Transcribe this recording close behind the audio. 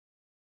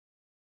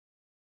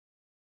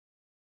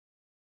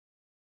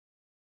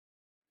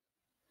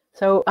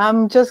So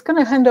I'm just going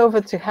to hand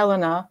over to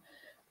Helena,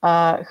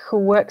 who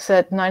works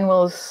at Nine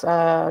Wells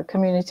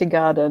Community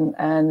Garden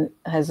and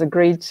has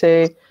agreed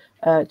to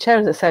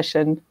chair the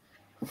session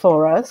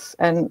for us.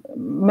 And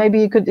maybe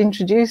you could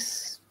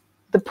introduce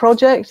the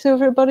project to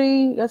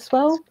everybody as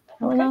well,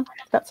 Helena,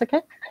 if that's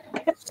okay.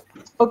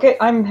 Okay,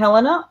 I'm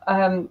Helena.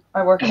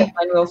 I work at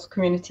Nine Wells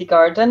Community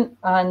Garden,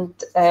 and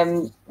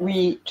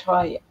we're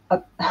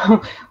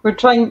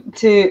trying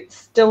to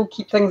still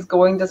keep things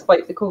going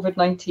despite the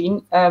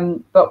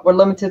COVID-19, but we're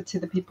limited to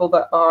the people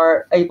that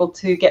are able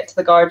to get to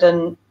the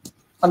garden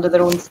under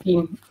their own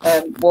steam,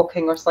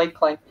 walking or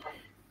cycling.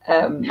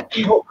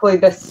 Hopefully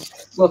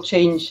this will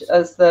change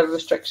as the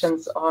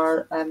restrictions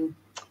are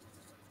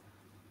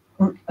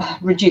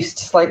reduced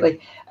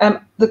slightly.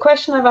 The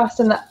question I've asked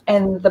in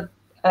the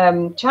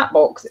chat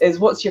box is,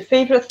 what's your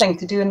favorite thing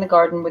to do in the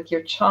garden with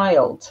your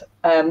child?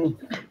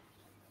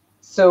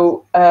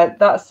 So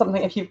that's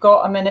something, if you've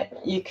got a minute,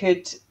 you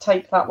could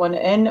type that one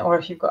in, or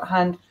if you've got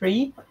hand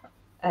free,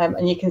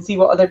 and you can see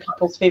what other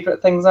people's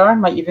favorite things are,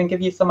 might even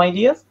give you some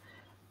ideas.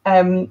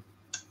 And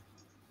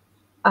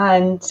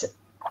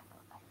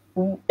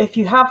if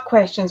you have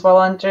questions while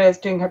Andrea is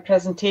doing her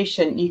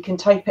presentation, you can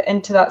type it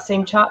into that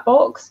same chat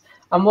box.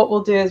 And what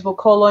we'll do is we'll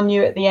call on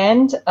you at the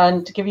end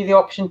and give you the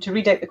option to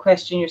read out the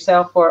question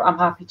yourself, or I'm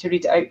happy to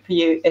read it out for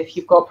you if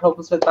you've got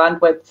problems with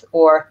bandwidth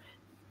or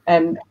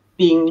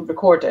being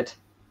recorded.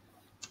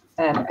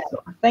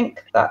 So I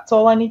think that's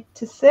all I need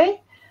to say.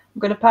 I'm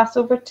going to pass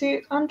over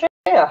to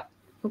Andrea.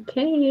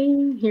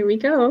 Okay, here we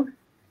go.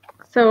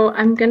 So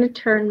I'm going to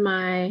turn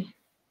my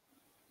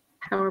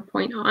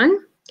PowerPoint on.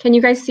 Can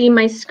you guys see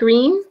my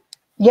screen?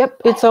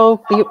 Yep, it's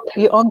all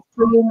you're on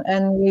screen,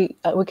 and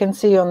we can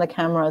see you on the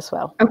camera as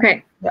well.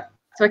 Okay, yeah.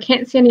 So I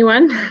can't see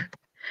anyone,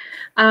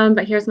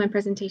 but here's my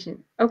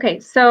presentation. Okay,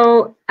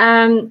 so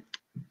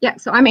yeah,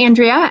 so I'm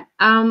Andrea.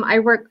 I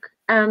work.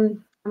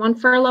 I'm on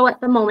furlough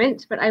at the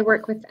moment, but I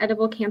work with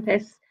Edible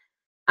Campus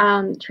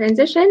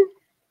Transition,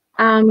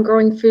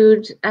 growing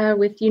food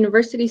with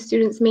university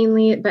students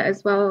mainly, but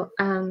as well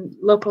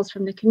locals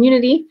from the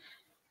community.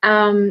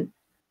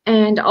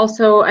 And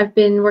also I've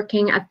been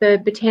working at the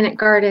Botanic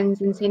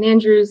Gardens in St.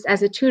 Andrews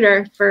as a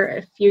tutor for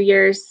a few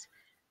years,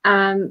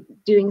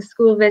 doing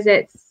school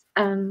visits,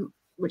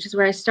 which is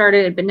where I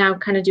started, but now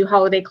kind of do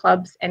holiday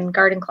clubs and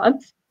garden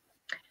clubs.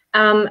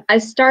 I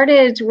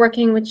started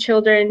working with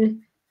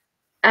children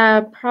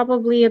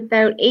probably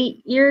about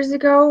 8 years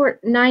ago or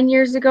 9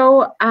 years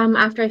ago,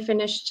 after I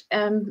finished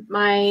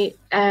my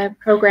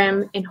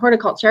program in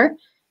horticulture.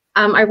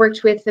 I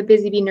worked with the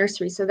Busy Bee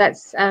Nursery, so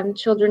that's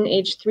children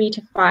aged 3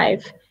 to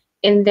 5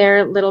 in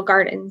their little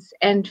gardens.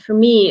 And for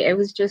me, it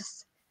was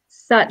just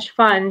such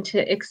fun to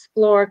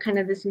explore kind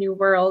of this new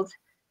world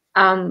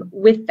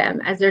with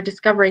them as they're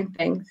discovering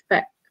things.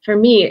 But for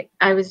me,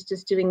 I was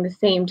just doing the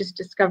same, just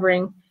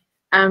discovering,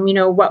 you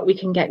know, what we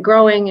can get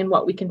growing and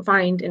what we can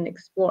find and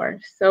explore.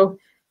 So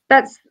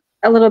that's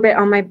a little bit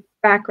on my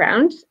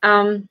background.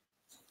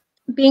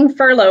 Being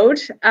furloughed,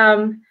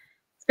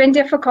 it's been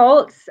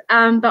difficult,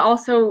 but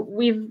also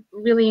we've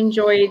really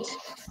enjoyed,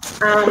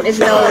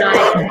 Isabel and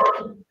I,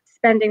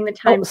 spending the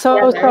time so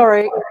together.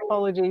 Sorry,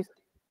 apologies.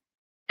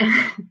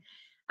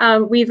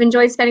 We've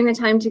enjoyed spending the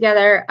time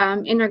together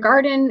in our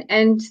garden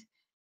and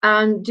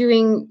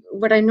doing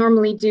what I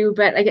normally do,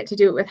 but I get to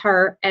do it with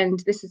her, and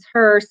this is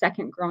her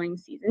second growing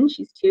season.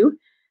 She's 2.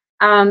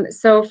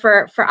 So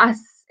for us,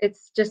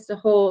 it's just a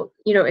whole,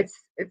 you know,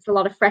 it's a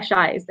lot of fresh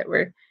eyes that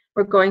we're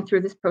going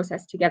through this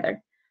process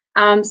together.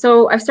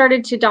 So I've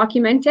started to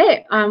document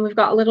it. We've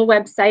got a little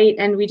website,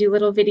 and we do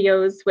little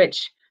videos,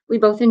 which we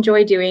both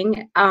enjoy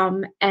doing,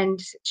 and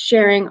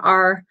sharing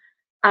our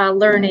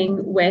learning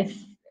with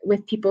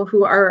people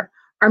who are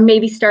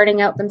maybe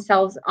starting out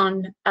themselves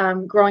on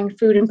growing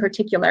food in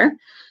particular.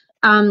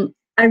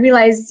 I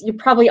realize you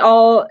probably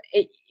all,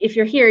 if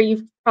you're here,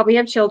 you probably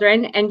have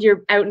children and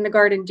you're out in the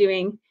garden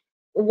doing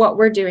what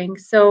we're doing.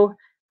 So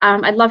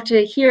I'd love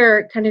to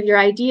hear kind of your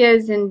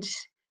ideas, and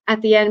at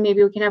the end,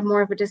 maybe we can have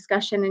more of a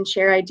discussion and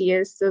share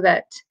ideas so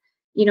that,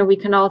 you know, we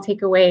can all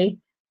take away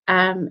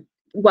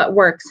what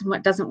works and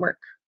what doesn't work.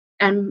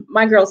 And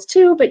my girls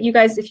too, but you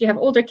guys, if you have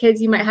older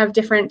kids, you might have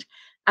different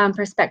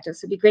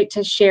perspectives. So it'd be great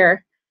to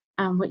share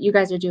what you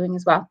guys are doing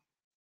as well.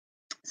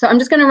 So I'm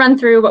just going to run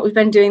through what we've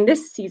been doing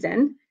this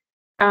season.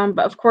 But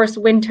of course,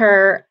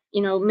 winter,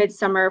 you know,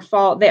 midsummer,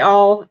 fall, they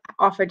all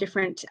offer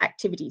different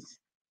activities.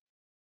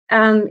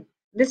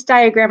 This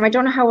diagram, I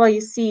don't know how well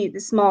you see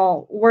the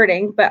small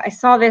wording, but I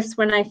saw this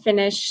when I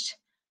finished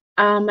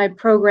my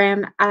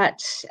program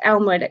at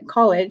Elmwood at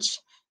college,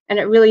 and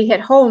it really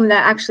hit home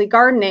that actually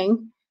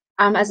gardening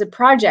as a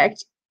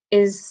project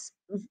is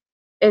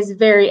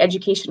very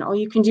educational.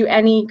 You can do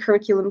any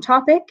curriculum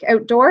topic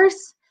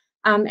outdoors,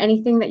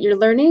 anything that you're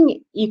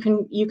learning, you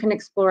can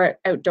explore it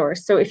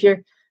outdoors. So if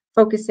you're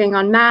focusing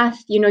on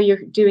math, you know,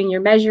 you're doing your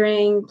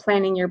measuring,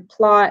 planning your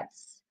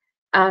plots,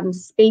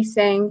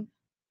 spacing.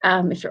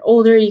 If you're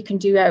older, you can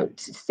do out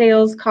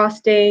sales,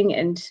 costing,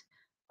 and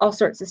all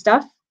sorts of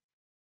stuff.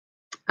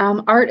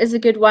 Art is a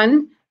good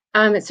one.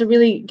 It's a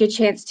really good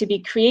chance to be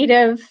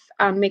creative,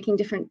 making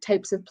different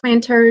types of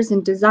planters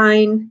and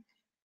designing.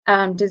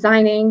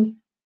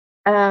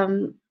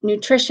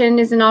 Nutrition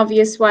is an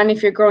obvious one.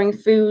 If you're growing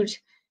food,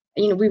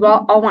 you know, we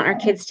all want our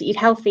kids to eat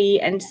healthy,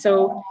 and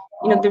so,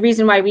 you know, the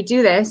reason why we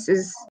do this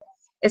is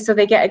so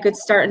they get a good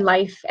start in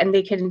life and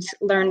they can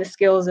learn the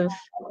skills of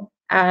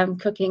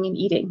cooking and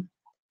eating.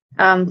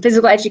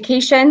 Physical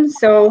education.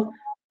 So,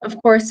 of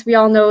course, we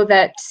all know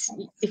that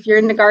if you're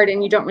in the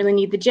garden, you don't really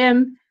need the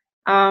gym.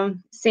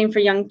 Same for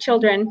young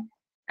children.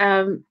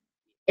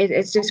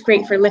 It's just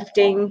great for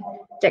lifting,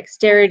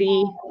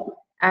 dexterity,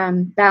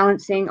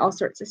 balancing, all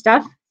sorts of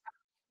stuff.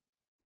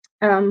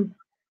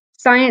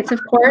 Science, of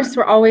course,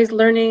 we're always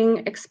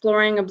learning,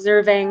 exploring,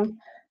 observing.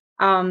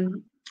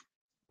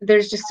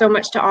 There's just so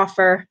much to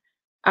offer.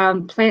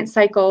 Plant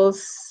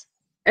cycles,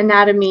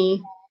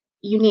 anatomy,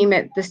 you name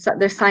it,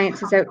 there's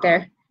sciences out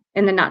there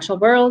in the natural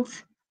world.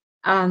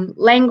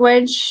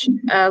 Language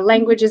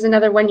is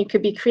another one you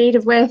could be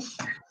creative with.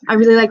 I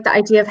really like the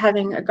idea of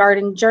having a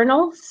garden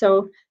journal,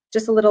 so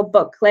just a little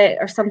booklet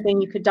or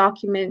something you could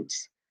document,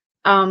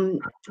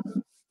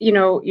 you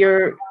know,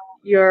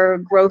 your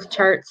growth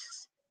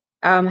charts,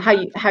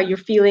 how you're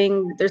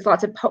feeling. There's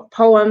lots of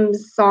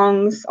poems,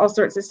 songs, all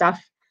sorts of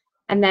stuff.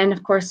 And then,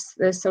 of course,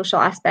 the social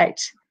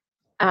aspect,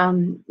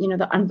 you know,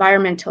 the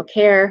environmental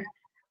care,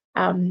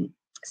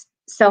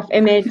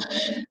 self-image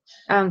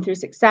through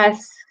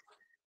success,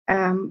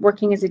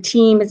 working as a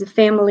team, as a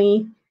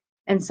family,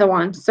 and so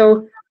on.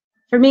 So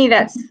for me,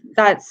 that's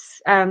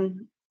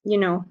you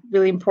know,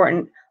 really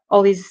important.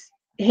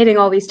 Hitting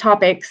all these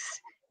topics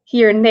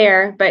here and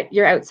there, but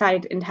you're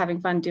outside and having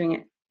fun doing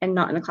it, and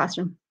not in a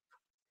classroom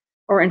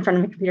or in front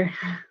of a computer.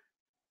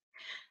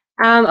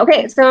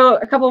 Okay, so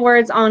a couple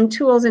words on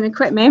tools and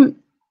equipment.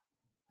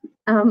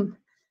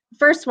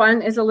 First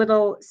one is a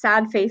little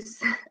sad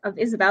face of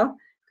Isabel,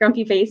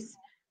 grumpy face.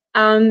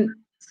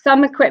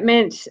 Some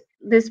equipment,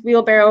 this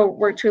wheelbarrow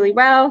worked really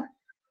well,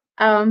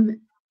 and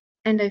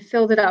I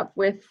filled it up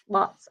with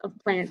lots of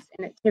plants,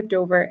 and it tipped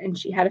over and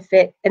she had a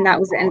fit, and that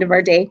was the end of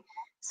our day.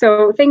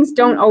 So things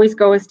don't always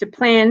go as to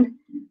plan,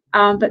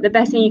 but the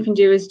best thing you can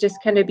do is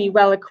just kind of be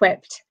well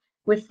equipped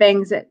with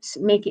things that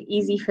make it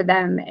easy for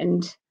them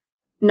and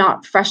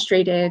not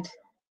frustrated,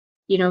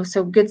 you know.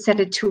 So good set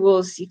of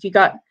tools. If you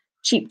got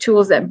cheap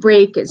tools that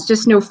break, it's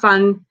just no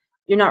fun.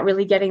 You're not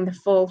really getting the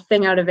full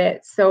thing out of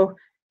it. So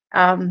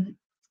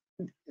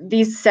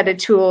these set of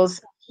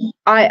tools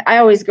I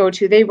always go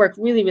to. They work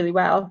really, really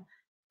well.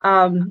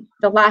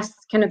 The last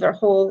kind of their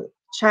whole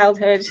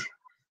childhood,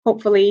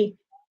 hopefully,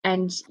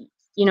 and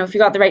you know, if you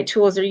got the right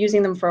tools, they're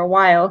using them for a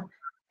while,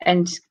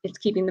 and it's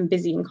keeping them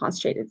busy and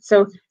concentrated.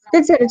 So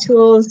good set of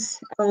tools.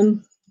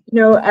 You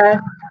know,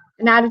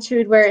 an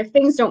attitude where if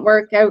things don't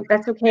work out,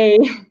 that's okay.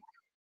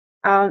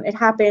 It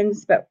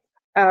happens, but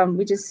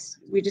we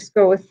just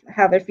go with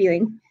how they're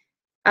feeling.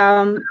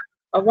 A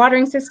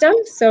watering system.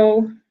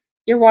 So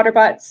your water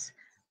butts.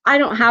 I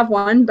don't have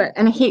one,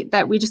 and I hate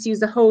that we just use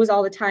the hose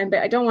all the time, but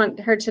I don't want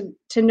her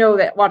to know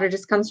that water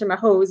just comes from a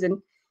hose,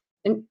 and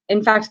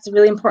in fact, it's a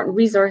really important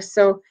resource.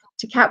 So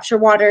to capture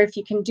water, if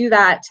you can do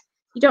that,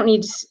 you don't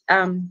need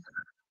a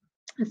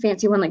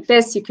fancy one like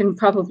this. You can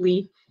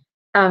probably,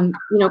 you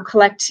know,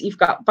 collect, you've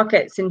got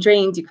buckets and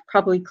drains, you could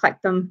probably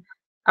collect them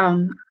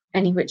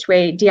any which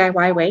way,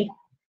 DIY way.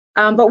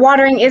 But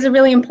watering is a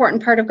really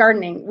important part of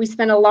gardening. We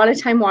spend a lot of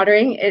time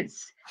watering.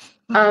 It's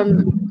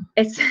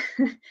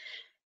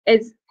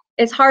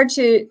it's hard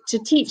to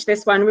teach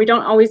this one. We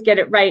don't always get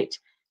it right.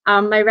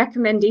 My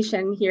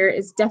recommendation here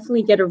is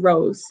definitely get a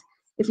rose.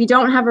 If you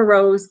don't have a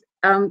rose,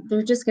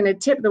 they're just going to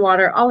tip the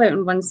water all out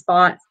in one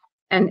spot,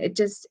 and it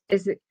just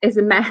is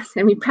a mess.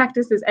 And we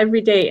practice this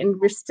every day, and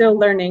we're still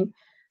learning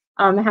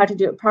how to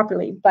do it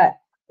properly. But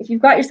if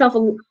you've got yourself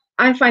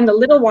I find the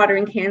little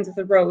watering cans with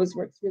a rose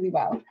works really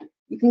well.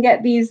 You can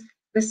get these.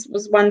 This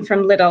was one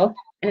from Lidl,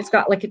 and it's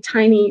got like a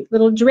tiny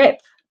little drip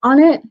on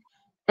it,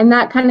 and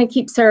that kind of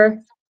keeps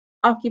her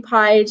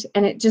occupied,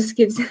 and it just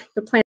gives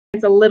the plants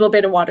a little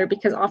bit of water,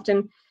 because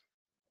often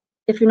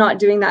if you're not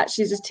doing that,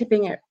 she's just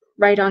tipping it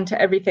right onto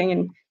everything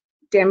and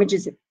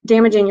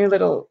damaging your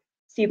little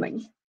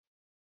seedlings.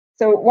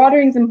 So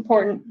watering is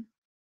important.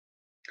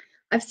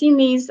 I've seen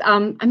these. I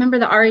remember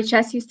the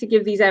RHS used to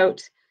give these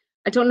out.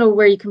 I don't know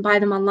where you can buy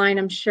them online.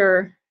 I'm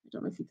sure. I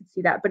don't know if you can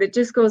see that, but it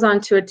just goes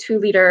onto a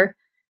 2-liter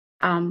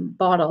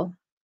bottle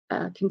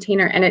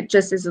container, and it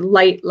just is a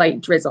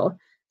light drizzle.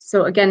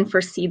 So again,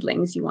 for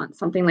seedlings, you want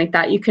something like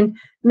that. You can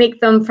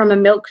make them from a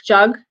milk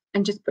jug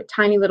and just put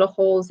tiny little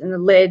holes in the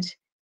lid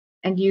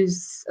and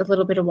use a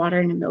little bit of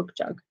water in a milk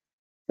jug.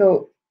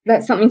 So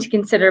that's something to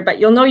consider, but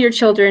you'll know your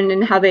children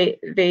and how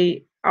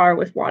they are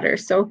with water.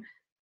 So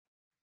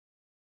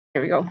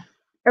here we go.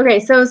 Okay,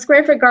 so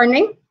square foot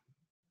gardening.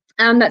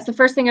 That's the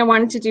first thing I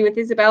wanted to do with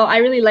Isabel. I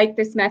really like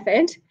this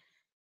method.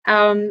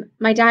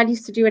 My dad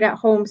used to do it at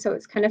home, so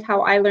it's kind of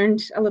how I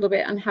learned a little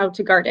bit on how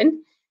to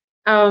garden.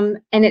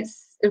 And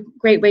it's a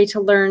great way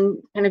to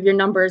learn kind of your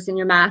numbers and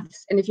your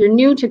maths. And if you're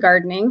new to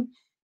gardening,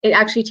 it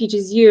actually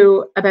teaches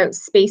you about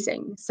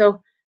spacing.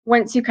 So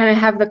once you kind of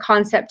have the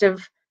concept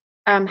of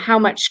how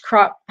much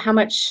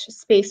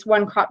space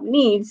one crop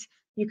needs,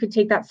 you could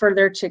take that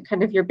further to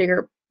kind of your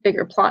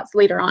bigger plots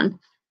later on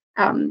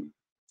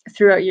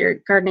throughout your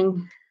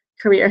gardening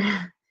career.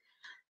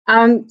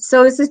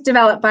 So this is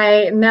developed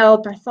by Mel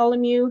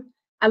Bartholomew.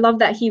 I love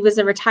that he was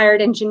a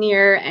retired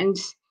engineer and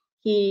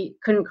he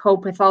couldn't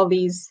cope with all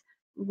these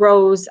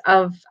rows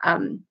of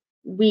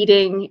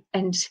weeding,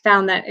 and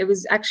found that it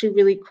was actually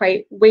really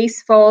quite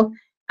wasteful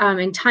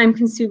and time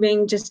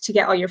consuming just to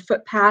get all your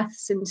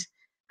footpaths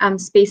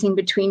and spacing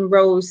between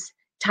rows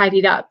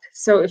tidied up.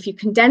 So if you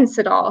condense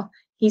it all,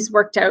 he's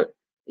worked out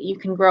that you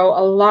can grow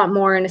a lot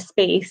more in a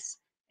space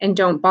and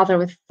don't bother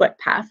with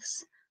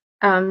footpaths.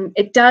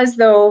 It does,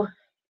 though,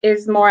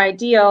 is more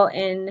ideal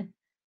in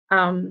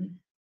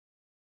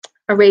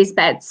a raised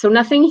bed. So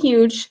nothing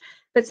huge,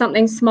 but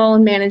something small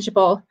and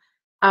manageable.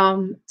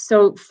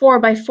 So 4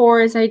 by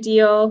 4 is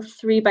ideal,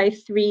 3 by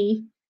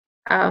 3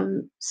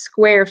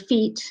 square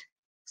feet.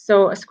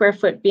 So a square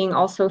foot being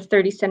also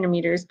 30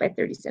 centimeters by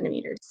 30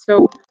 centimeters.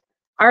 So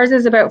ours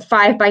is about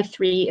 5 by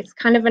 3. It's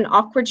kind of an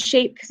awkward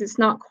shape because it's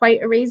not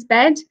quite a raised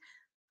bed.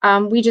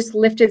 We just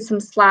lifted some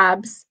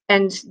slabs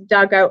and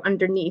dug out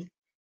underneath.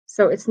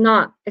 So it's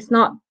not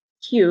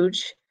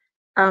huge,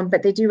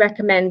 but they do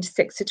recommend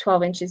 6 to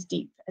 12 inches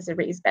deep as a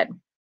raised bed.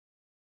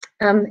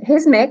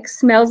 His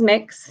mix, Mel's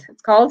mix,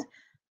 it's called,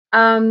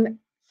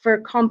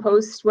 for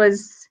compost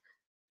was,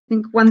 I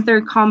think,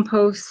 1/3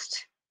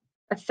 compost,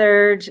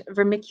 1/3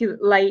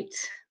 vermiculite,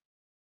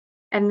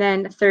 and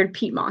then 1/3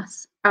 peat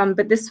moss.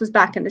 But this was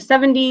back in the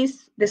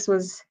 70s. This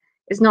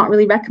is not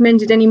really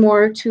recommended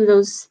anymore. 2 of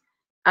those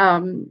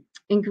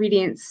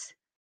ingredients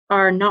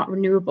are not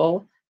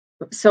renewable.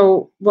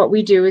 So what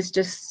we do is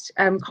just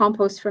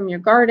compost from your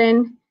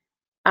garden,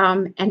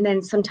 and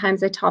then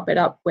sometimes I top it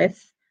up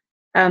with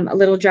a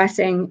little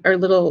dressing or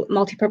little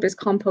multi-purpose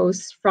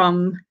compost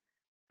from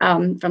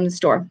the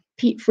store,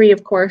 peat-free,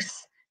 of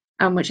course,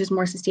 which is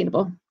more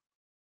sustainable.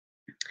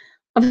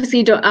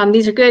 Obviously,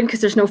 these are good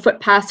because there's no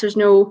footpaths. There's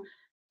no,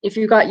 if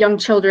you've got young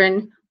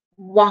children,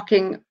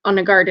 walking on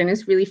a garden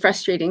is really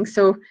frustrating.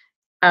 So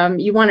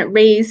you want it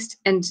raised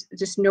and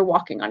just no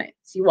walking on it.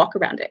 So you walk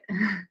around it.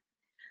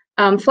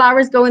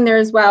 Flowers go in there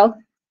as well.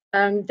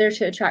 They're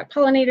to attract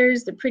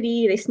pollinators. They're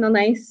pretty. They smell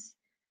nice.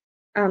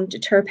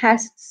 Deter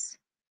pests.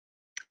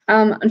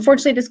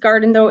 Unfortunately, this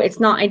garden, though, it's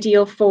not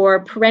ideal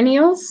for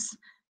perennials.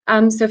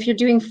 So if you're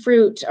doing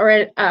fruit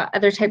or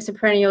other types of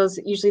perennials,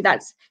 usually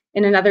that's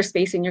in another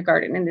space in your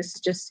garden, and this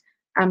is just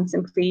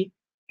simply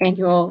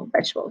annual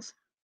vegetables.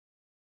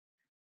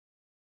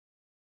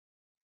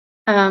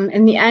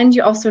 In the end,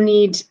 you also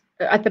need,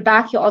 at the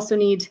back, you'll also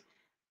need,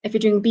 if you're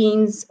doing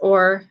beans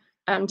or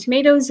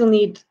tomatoes, you'll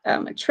need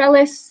a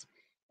trellis.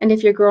 And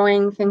if you're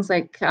growing things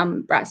like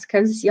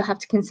brassicas, you'll have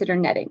to consider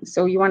netting.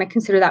 So you want to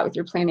consider that with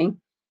your planning.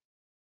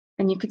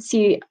 And you could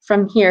see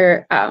from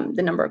here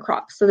the number of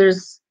crops. So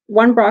there's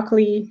 1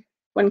 broccoli,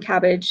 1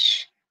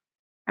 cabbage.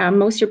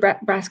 Most of your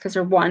brassicas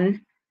are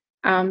 1.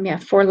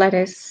 4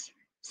 lettuce,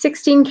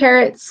 16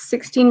 carrots,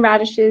 16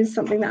 radishes,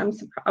 something that I'm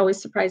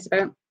always surprised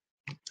about.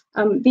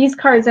 These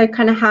cards I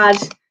kind of had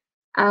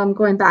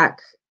going back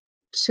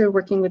to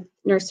working with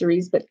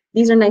nurseries, but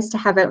these are nice to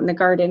have out in the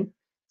garden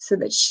so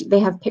that they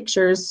have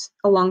pictures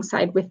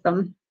alongside with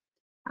them.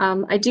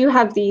 I do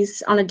have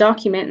these on a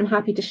document. I'm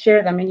happy to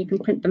share them, and you can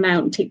print them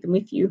out and take them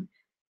with you.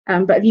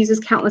 But I've used this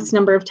countless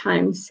number of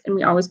times, and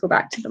we always go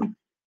back to them.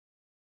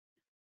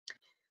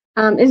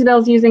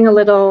 Isabel's using a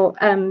little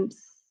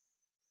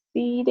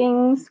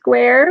seeding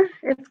square,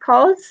 it's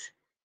called.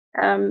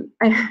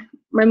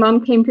 My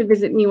mom came to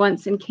visit me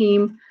once and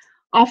came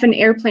off an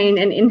airplane,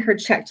 and in her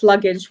checked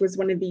luggage was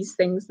one of these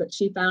things that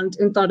she found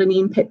and thought of me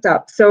and picked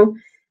up. So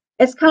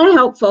it's kind of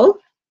helpful,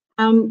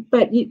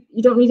 but you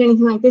don't need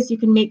anything like this. You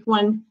can make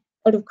one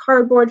out of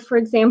cardboard, for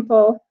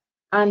example.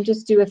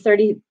 Just do a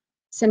 30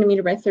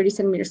 centimeter by 30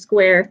 centimeter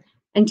square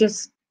and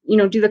just,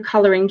 do the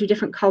coloring, do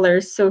different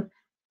colors. So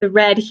the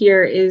red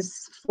here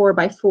is 4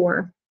 by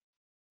 4.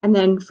 And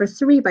then for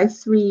 3 by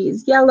 3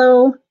 is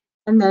yellow,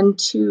 and then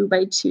 2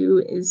 by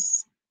 2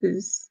 is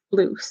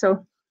blue.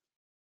 So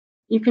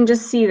you can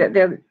just see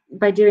that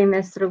by doing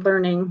this, they're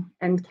learning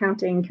and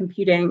counting,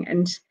 computing,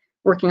 and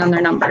working on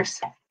their numbers.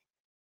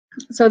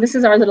 So this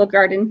is our little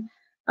garden.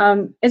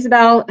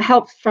 Isabel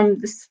helped from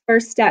the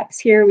first steps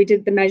here. We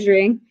did the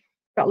measuring,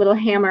 got a little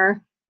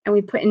hammer, and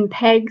we put in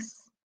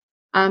pegs,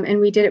 and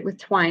we did it with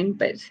twine,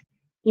 but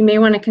you may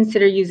want to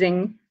consider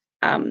using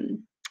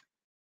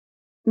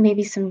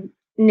maybe some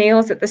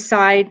nails at the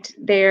side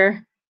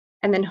there,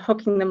 and then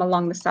hooking them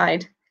along the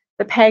side.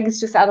 The pegs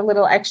just add a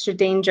little extra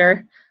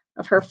danger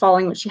of her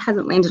falling, which she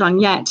hasn't landed on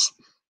yet,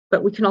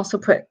 but we can also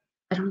put,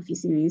 I don't know if you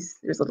see these,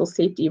 there's little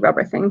safety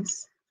rubber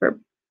things for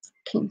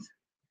canes.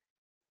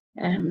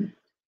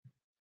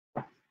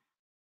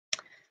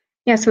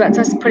 Yeah, so that's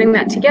us putting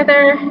that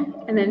together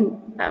and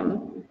then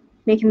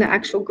making the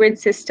actual grid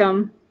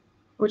system,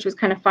 which was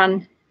kind of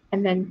fun,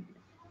 and then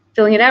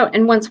filling it out.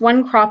 And once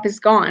one crop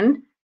is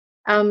gone,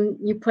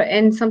 you put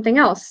in something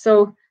else.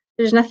 So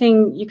there's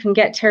nothing you can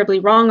get terribly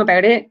wrong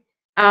about it.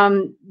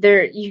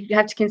 You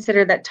have to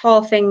consider that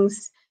tall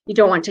things, you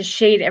don't want to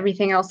shade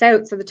everything else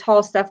out, so the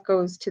tall stuff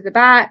goes to the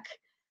back.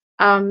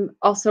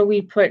 Also,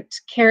 we put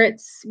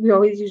carrots, we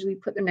always usually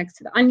put them next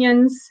to the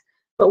onions,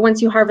 but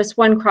once you harvest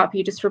one crop,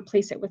 you just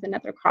replace it with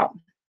another crop.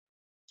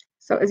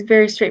 So it's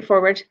very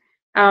straightforward.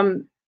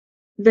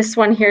 This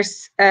one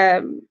here's,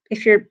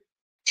 if you're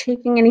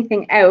taking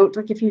anything out,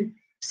 like if you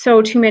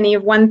sow too many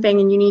of one thing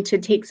and you need to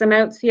take some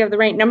out so you have the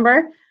right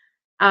number,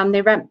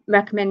 they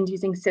recommend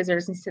using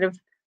scissors instead of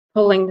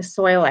pulling the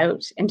soil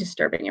out and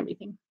disturbing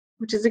everything,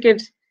 which is a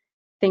good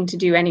thing to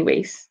do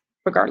anyways,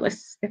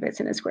 regardless if it's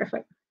in a square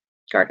foot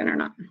garden or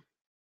not.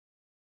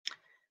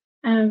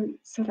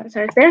 So that's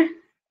ours there.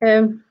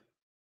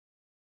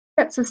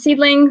 So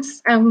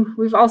seedlings,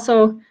 we've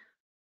also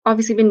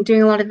obviously been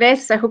doing a lot of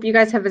this. I hope you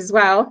guys have as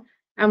well.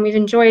 We've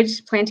enjoyed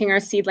planting our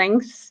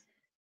seedlings.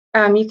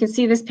 You can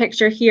see this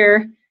picture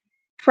here,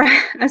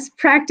 us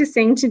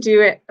practicing to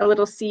do a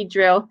little seed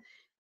drill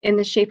in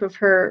the shape of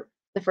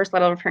the first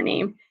letter of her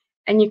name.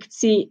 And you can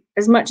see,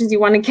 as much as you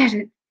want to get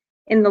it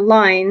in the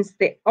lines,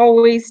 they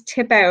always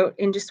tip out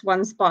in just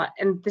one spot.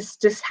 And this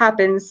just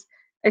happens,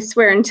 I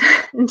swear,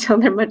 until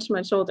they're much,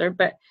 much older.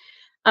 But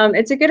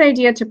it's a good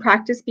idea to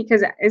practice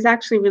because it's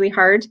actually really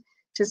hard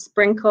to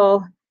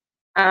sprinkle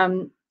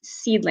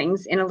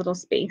seedlings in a little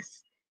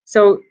space.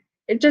 So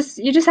you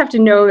just have to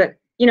know that,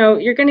 you know,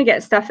 you're going to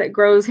get stuff that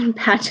grows in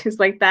patches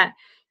like that.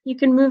 You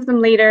can move them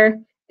later.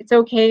 It's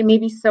okay.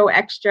 Maybe sow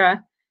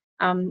extra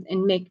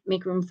and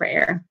make room for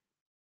air.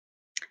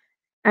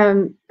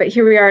 But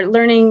here we are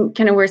learning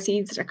kind of where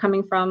seeds are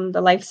coming from,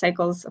 the life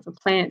cycles of a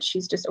plant.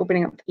 She's just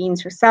opening up the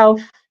beans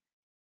herself.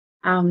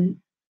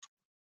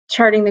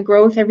 Charting the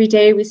growth every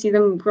day. We see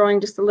them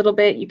growing just a little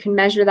bit. You can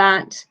measure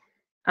that.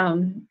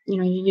 You know,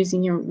 you're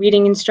using your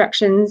reading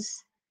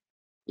instructions,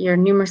 your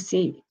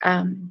numeracy,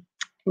 and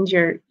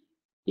your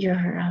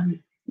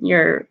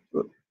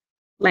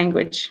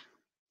language.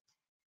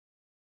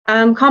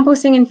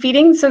 Composting and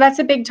feeding. So that's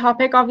a big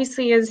topic,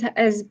 obviously,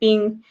 as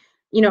being,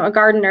 you know, a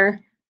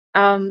gardener.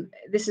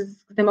 This is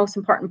the most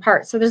important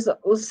part. So there's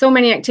so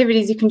many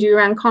activities you can do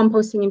around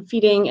composting and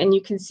feeding, and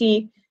you can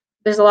see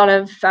there's a lot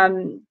of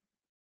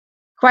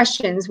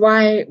questions.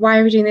 Why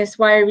are we doing this?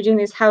 Why are we doing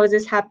this? How is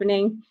this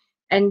happening?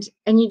 And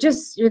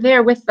you're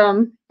there with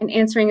them and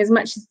answering as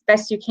much as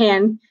best you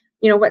can.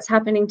 You know, what's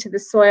happening to the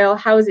soil?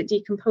 How is it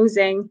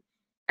decomposing?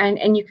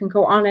 And you can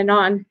go on and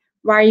on.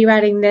 Why are you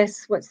adding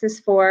this? What's this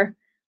for?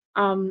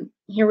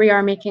 Here we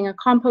are making a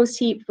compost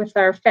heap with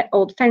our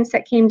old fence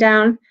that came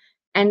down,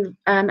 and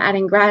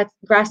adding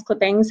grass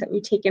clippings that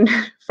we've taken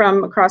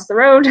from across the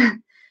road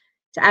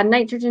to add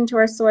nitrogen to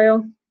our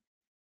soil.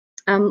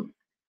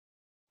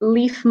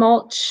 Leaf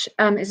mulch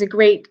is a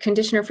great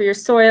conditioner for your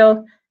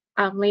soil.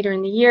 Later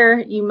in the year,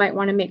 you might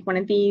want to make one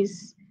of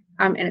these,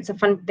 and it's a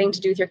fun thing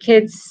to do with your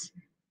kids.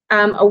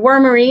 A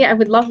wormery, I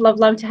would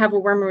love to have a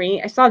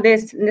wormery. I saw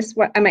this, and this is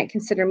what I might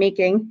consider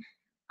making.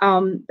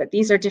 But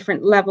these are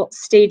different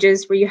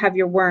stages where you have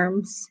your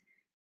worms,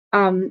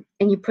 and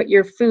you put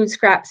your food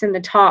scraps in the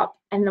top,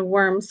 and the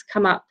worms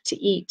come up to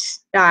eat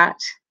that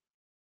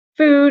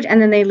food,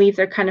 and then they leave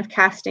their kind of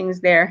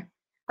castings there.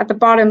 At the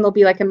bottom, there'll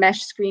be like a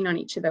mesh screen on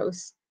each of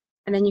those,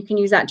 and then you can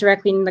use that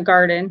directly in the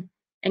garden,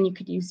 and you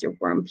could use your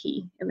worm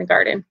pea in the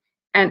garden.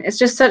 And it's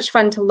just such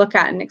fun to look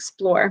at and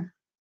explore.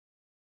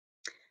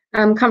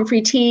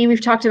 Comfrey tea,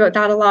 we've talked about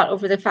that a lot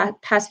over the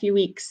past few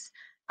weeks.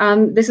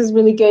 This is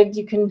really good.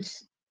 You can,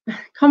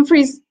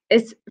 comfrey's,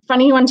 it's a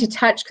funny one to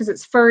touch because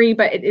it's furry,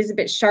 but it is a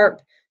bit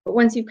sharp. But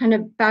once you kind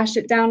of bash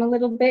it down a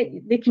little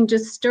bit, they can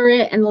just stir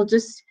it, and they'll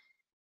just,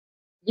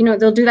 you know,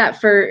 they'll do that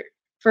for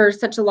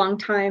such a long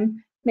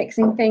time,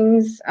 mixing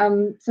things.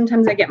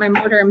 Sometimes I get my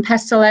mortar and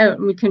pestle out,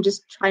 and we can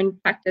just try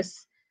and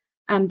practice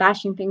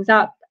bashing things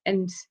up,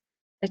 and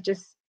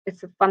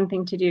it's a fun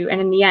thing to do.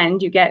 And in the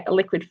end, you get a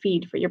liquid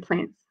feed for your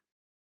plants.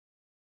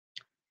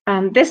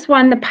 This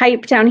one, the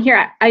pipe down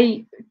here,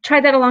 I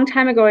tried that a long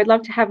time ago. I'd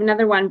love to have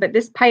another one, but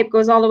this pipe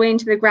goes all the way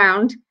into the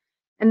ground,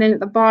 and then at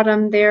the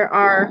bottom there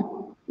are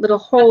little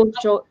holes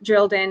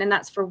drilled in, and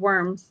that's for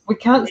worms. We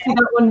can't see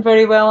that one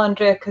very well,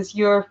 Andrea, because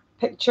your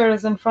picture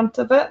is in front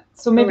of it.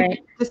 So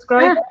maybe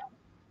describe it.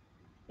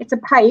 It's a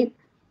pipe,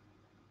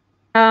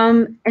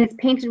 and it's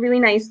painted really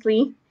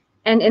nicely.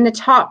 And in the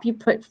top, you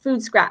put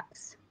food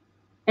scraps,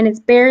 and it's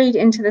buried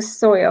into the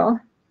soil,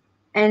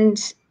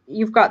 and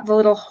you've got the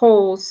little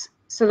holes.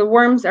 So the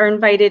worms are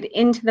invited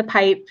into the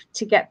pipe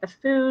to get the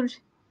food,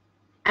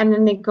 and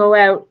then they go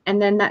out, and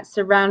then that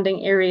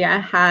surrounding area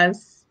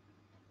has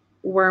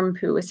worm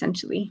poo,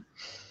 essentially,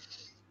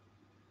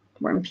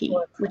 worm pea,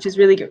 which is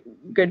really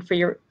good for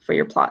your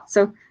plot.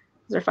 So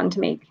those are fun to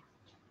make.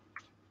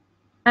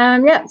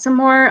 Yeah, some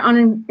more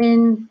on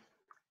in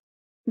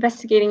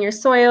investigating your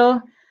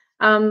soil.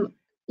 Someone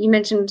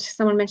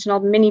mentioned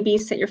all the mini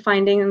beasts that you're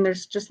finding, and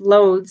there's just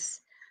loads.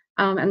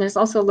 And there's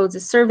also loads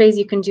of surveys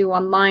you can do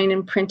online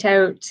and print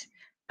out.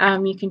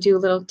 You can do a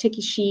little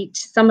ticky sheet.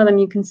 Some of them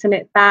you can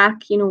submit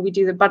back. You know, we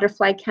do the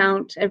butterfly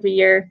count every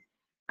year,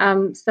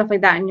 stuff like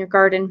that in your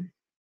garden.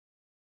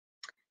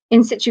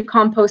 In situ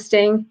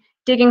composting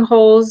digging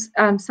holes,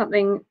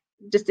 something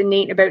just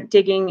innate about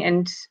digging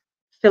and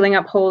filling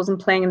up holes and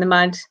playing in the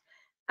mud.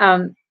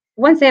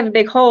 Once they have a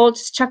big hole,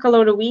 just chuck a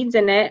load of weeds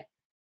in it,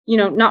 you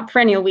know, not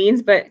perennial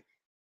weeds, but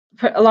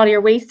put a lot of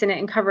your waste in it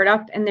and cover it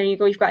up, and there you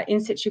go, you've got in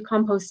situ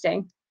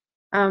composting.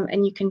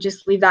 And you can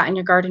just leave that in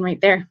your garden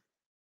right there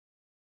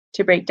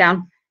to break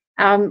down.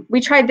 We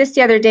tried this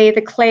the other day,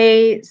 the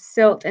clay,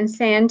 silt, and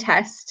sand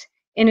test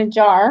in a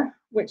jar,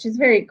 which is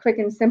very quick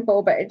and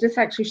simple, but it just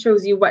actually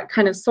shows you what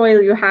kind of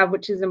soil you have,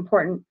 which is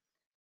important.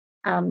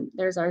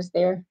 There's ours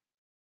there.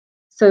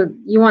 So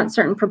you want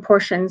certain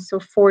proportions, so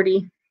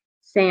 40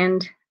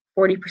 sand,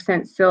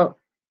 40% silt,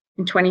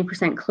 and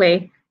 20%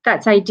 clay.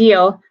 That's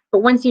ideal, but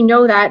once you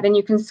know that, then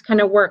you can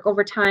kind of work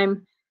over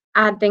time,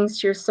 add things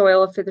to your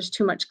soil. If there's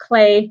too much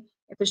clay,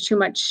 if there's too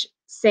much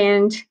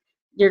sand,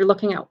 you're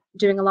looking at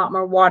doing a lot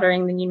more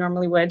watering than you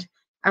normally would.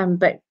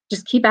 But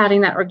just keep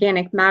adding that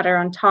organic matter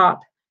on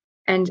top,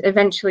 and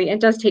eventually, it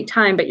does take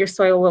time, but your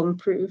soil will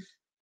improve.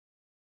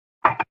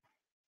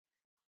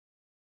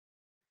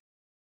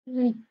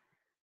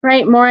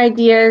 Right, more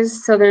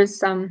ideas. So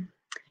there's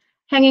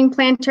hanging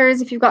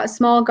planters. If you've got a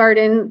small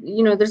garden,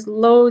 you know, there's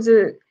loads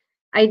of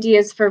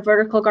ideas for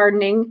vertical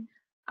gardening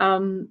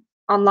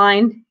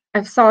online.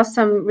 I've saw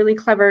some really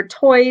clever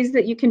toys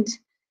that you can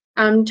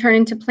turn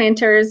into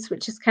planters,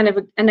 which is kind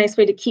of a nice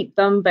way to keep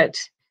them, but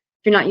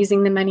if you're not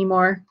using them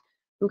anymore.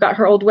 We've got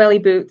her old welly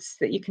boots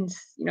that you can,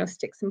 you know,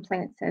 stick some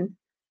plants in.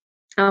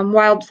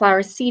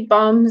 Wildflower seed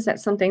bombs,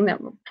 that's something that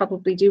we'll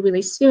probably do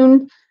really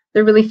soon.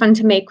 They're really fun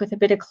to make with a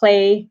bit of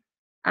clay,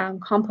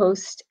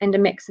 compost, and a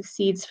mix of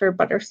seeds for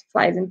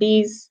butterflies and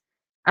bees.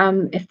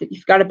 If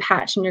you've got a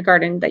patch in your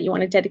garden that you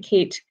want to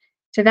dedicate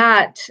to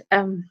that,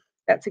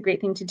 that's a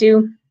great thing to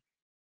do.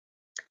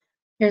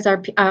 Here's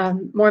our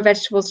more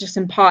vegetables just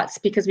in pots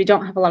because we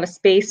don't have a lot of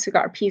space. We've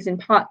got our peas in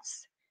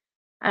pots.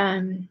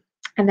 And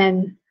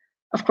then,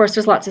 of course,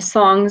 there's lots of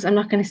songs. I'm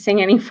not going to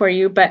sing any for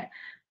you, but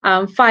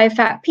 5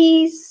 fat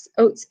peas,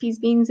 oats, peas,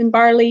 beans, and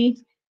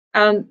barley.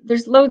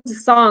 There's loads of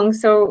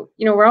songs. So,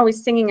 you know, we're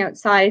always singing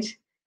outside,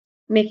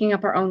 making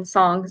up our own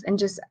songs and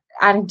just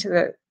adding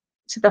to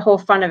the whole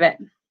fun of it.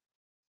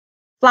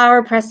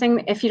 Flower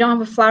pressing. If you don't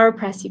have a flower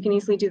press, you can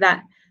easily do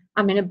that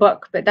in a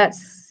book, but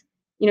that's,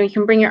 you know, you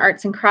can bring your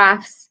arts and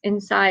crafts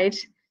inside,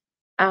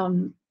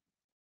 you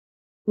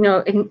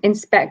know,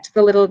 inspect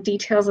the little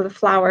details of the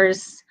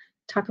flowers,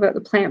 talk about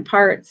the plant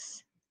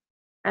parts,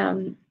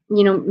 you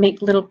know,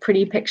 make little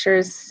pretty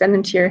pictures, send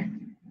them to your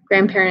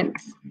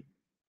grandparents.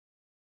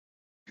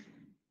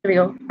 There we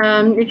go.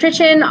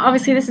 Nutrition,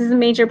 obviously this is a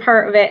major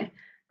part of it.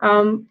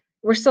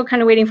 We're still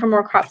kind of waiting for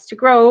more crops to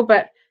grow,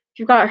 but if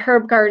you've got a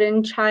herb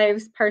garden,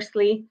 chives,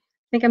 parsley,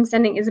 I think I'm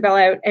sending Isabel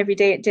out every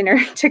day at dinner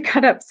to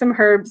cut up some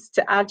herbs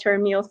to add to our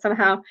meal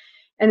somehow.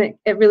 And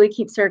it really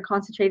keeps her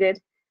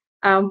concentrated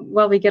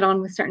while we get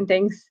on with certain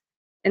things.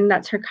 And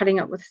that's her cutting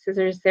up with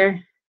scissors there.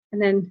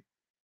 And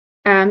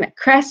then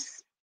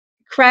cress,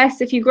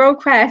 if you grow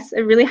cress, I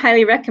really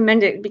highly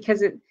recommend it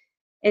because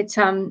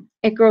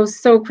it grows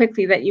so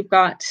quickly that you've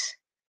got,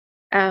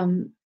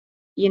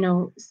 you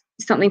know,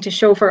 something to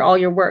show for all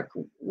your work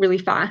really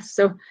fast.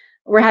 So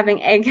we're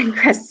having egg and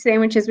cress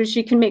sandwiches, which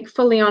she can make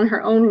fully on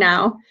her own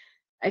now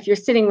if you're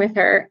sitting with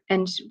her.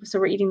 And so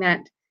we're eating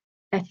that,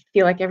 I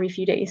feel like, every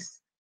few days.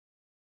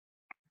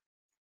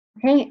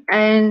 Okay,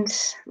 and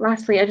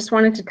lastly, I just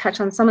wanted to touch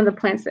on some of the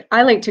plants that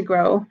I like to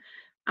grow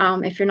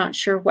if you're not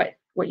sure what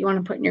you want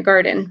to put in your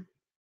garden.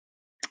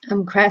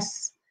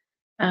 Cress,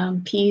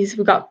 peas,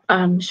 we've got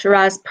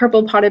Shiraz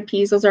purple potted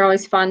peas, those are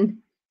always fun.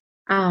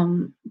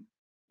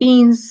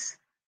 Beans,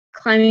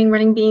 climbing,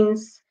 running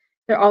beans,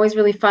 they're always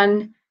really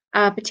fun.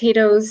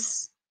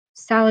 Potatoes,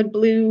 salad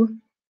blue,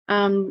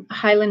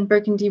 Highland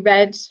burgundy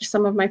red are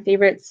some of my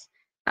favorites.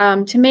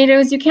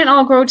 Tomatoes, you can't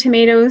all grow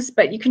tomatoes,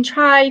 but you can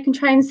try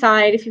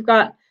inside. If you've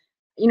got,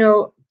 you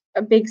know,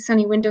 a big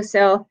sunny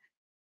windowsill,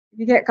 if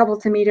you get a couple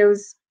of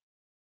tomatoes,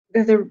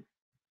 they're,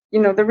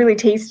 you know, they're really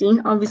tasty,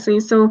 obviously,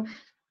 so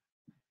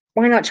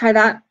why not try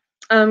that?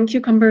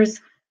 Cucumbers,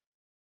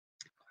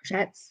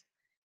 courgettes,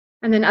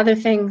 and then other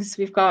things,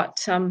 we've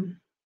got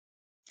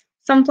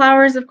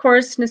sunflowers, of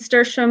course,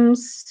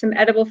 nasturtiums, some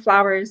edible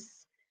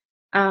flowers.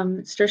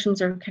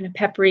 Nasturtiums are kind of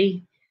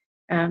peppery.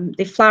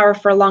 They flower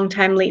for a long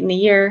time late in the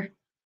year.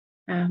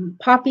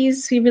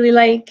 Poppies we really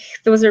like.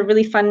 Those are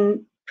really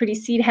fun, pretty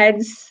seed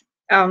heads,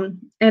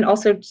 and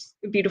also just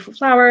a beautiful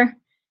flower.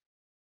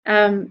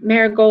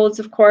 Marigolds,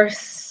 of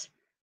course,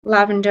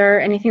 lavender,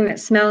 anything that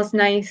smells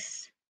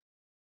nice.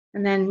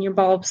 And then your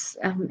bulbs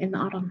in the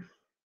autumn.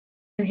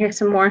 And here's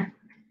some more.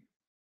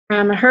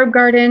 A herb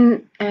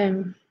garden.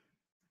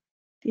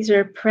 These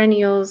are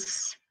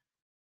perennials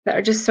that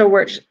are just so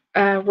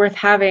worth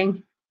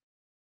having.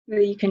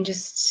 That you can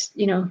just,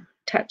 you know,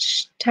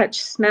 touch,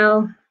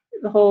 smell,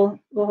 the whole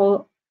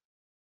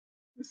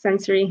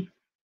sensory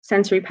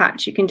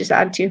patch you can just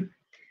add to.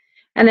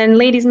 And then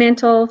lady's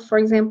mantle, for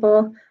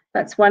example,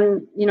 that's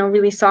one, you know,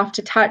 really soft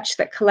to touch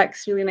that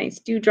collects really nice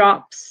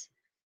dewdrops.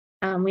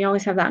 We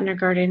always have that in our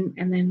garden.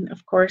 And then,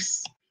 of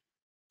course,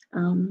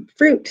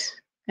 fruit.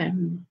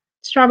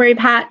 strawberry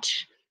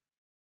patch,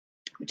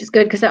 which is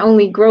good because it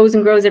only grows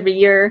and grows every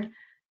year.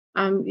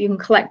 You can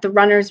collect the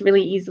runners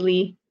really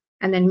easily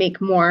and then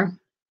make more.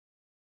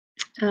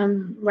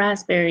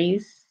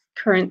 Raspberries,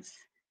 currants,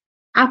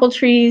 apple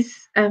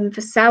trees,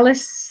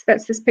 physalis,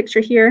 that's this picture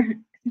here.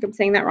 I think I'm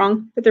saying that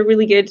wrong, but they're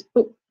really good.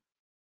 Oh,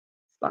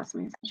 lost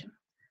my attention.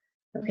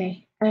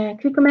 Okay,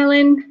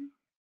 cucamelon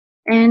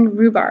and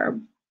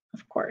rhubarb,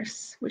 of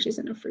course, which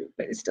isn't a fruit,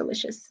 but it's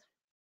delicious.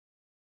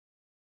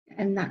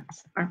 And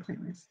that's our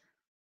plant list.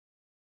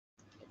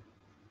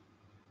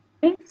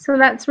 Okay, so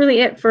that's really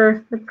it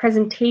for the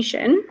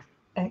presentation.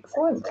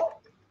 Excellent.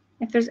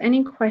 If there's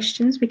any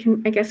questions, we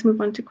can, I guess,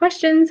 move on to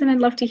questions, and I'd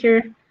love to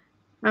hear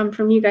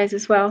from you guys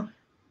as well.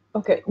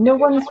 Okay, no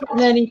one's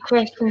written any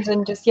questions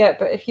in just yet,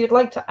 but if you'd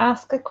like to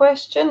ask a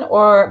question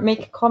or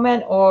make a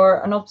comment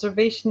or an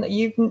observation that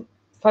you've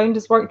found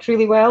has worked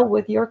really well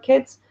with your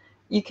kids,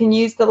 you can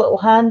use the little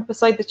hand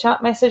beside the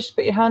chat message to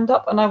put your hand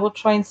up, and I will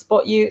try and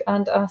spot you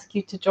and ask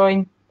you to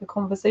join the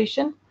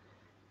conversation.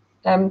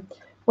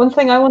 One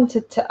thing I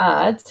wanted to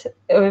add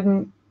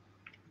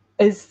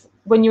is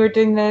when you were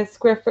doing the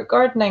square foot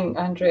gardening,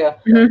 Andrea,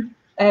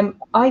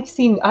 I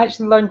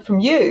actually learned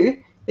from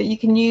you that you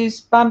can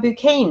use bamboo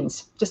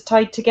canes just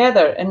tied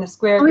together in a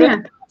square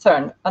grid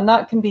pattern, and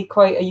that can be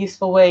quite a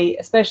useful way,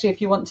 especially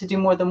if you want to do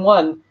more than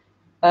one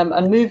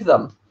and move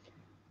them.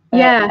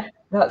 Yeah,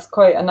 that's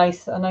quite a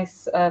nice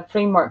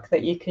framework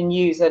that you can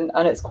use, and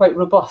it's quite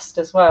robust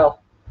as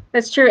well.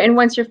 That's true. And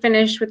once you're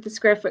finished with the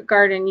square foot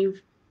garden,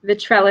 the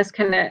trellis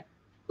kind of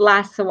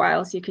lasts a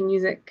while, so you can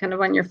use it kind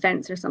of on your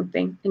fence or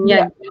something. And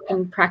yeah, you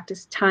can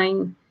practice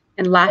tying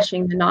and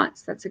lashing the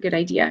knots. That's a good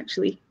idea,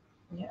 actually.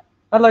 Yeah,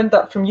 I learned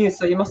that from you,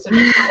 so you must have.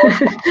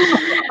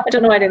 I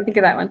don't know why I didn't think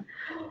of that one.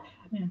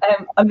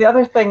 And the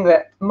other thing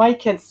that my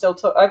kids still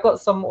talk, I've got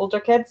some older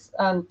kids,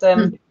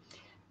 and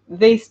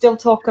they still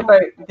talk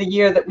about the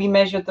year that we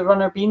measured the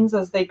runner beans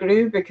as they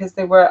grew, because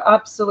they were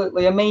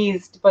absolutely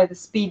amazed by the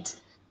speed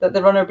that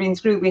the runner beans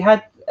grew. We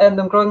had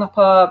them growing up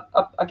a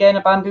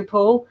bamboo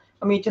pole,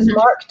 and we just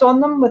marked on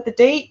them with the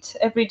date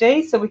every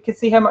day so we could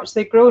see how much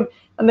they'd grown.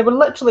 And they were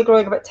literally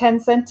growing about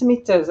 10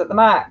 centimeters at the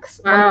max.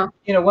 Wow.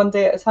 One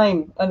day at a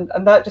time. And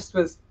that just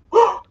was,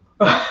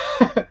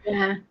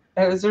 yeah.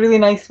 It was a really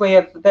nice way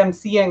of them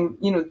seeing,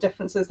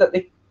 differences that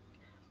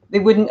they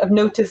wouldn't have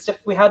noticed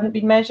if we hadn't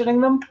been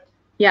measuring them.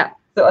 Yeah.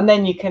 So, and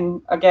then you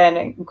can, again,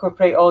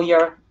 incorporate all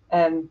your,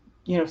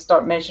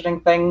 start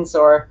measuring things,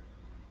 or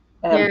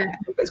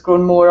if it's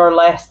grown more or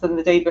less than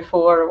the day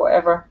before or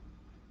whatever.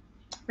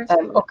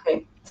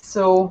 Okay,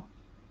 so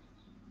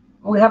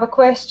we have a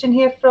question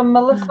here from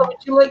Melissa.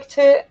 Would you like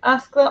to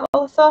ask that,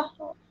 Melissa?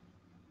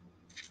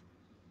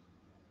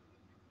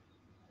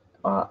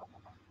 Or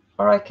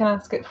I can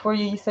ask it for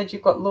you. You said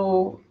you've got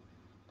low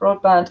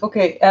broadband.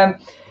 Okay,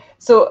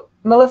 so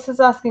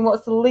Melissa's asking,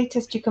 what's the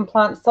latest you can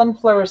plant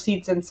sunflower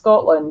seeds in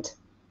Scotland?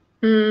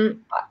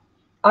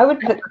 I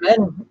would put them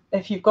in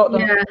if you've got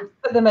them. Yeah.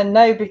 Put them in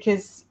now,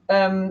 because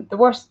the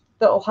worst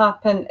that will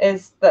happen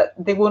is that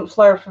they won't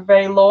flower for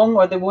very long,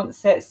 or they won't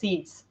set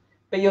seeds,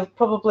 but you'll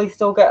probably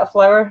still get a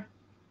flower.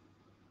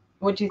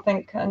 What do you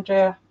think,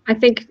 Andrea? I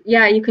think,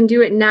 yeah, you can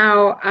do it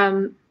now.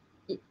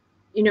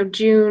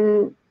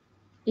 June.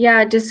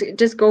 Yeah,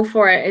 just go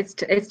for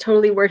it. It's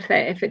totally worth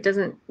it. If it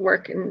doesn't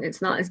work and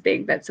it's not as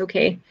big, that's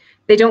okay.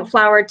 They don't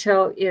flower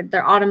till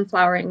they're autumn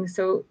flowering,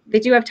 so they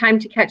do have time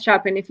to catch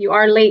up. And if you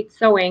are late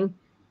sowing,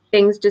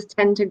 things just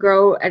tend to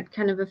grow at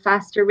kind of a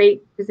faster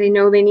rate because they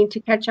know they need to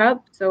catch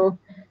up. So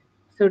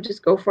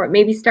just go for it.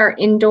 Maybe start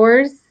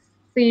indoors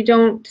so you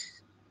don't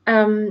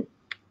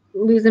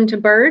lose them to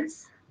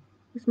birds.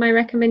 Is my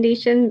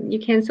recommendation. You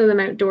can sow them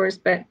outdoors,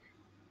 but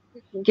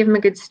give them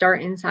a good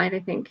start inside, I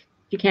think,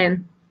 if you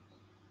can.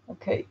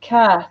 Okay,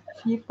 Kath,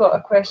 you've got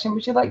a question.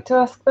 Would you like to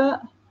ask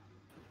that?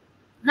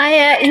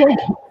 Hi,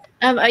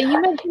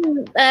 you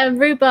mentioned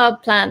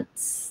rhubarb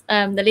plants,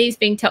 the leaves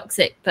being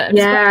toxic, but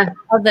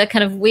other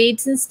kind of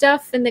weeds and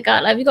stuff in the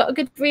garden. Have you got a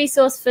good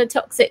resource for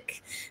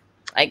toxic,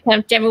 like kind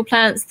of general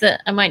plants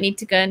that I might need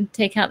to go and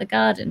take out the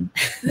garden?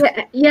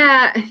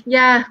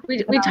 Yeah.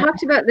 We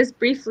talked about this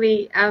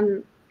briefly,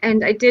 and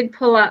I did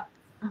pull up.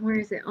 Where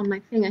is it on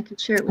my thing? I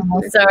could share it with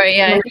you. Sorry,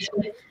 yeah.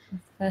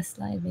 First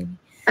slide,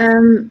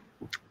 maybe.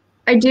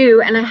 I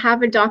do, and I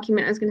have a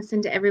document I was going to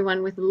send to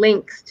everyone with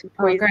links to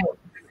poison,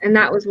 and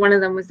that was one of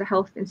them, was the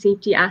health and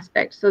safety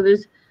aspect. So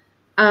there's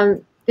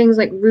things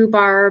like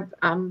rhubarb,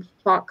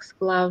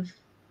 foxglove.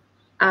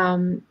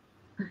 I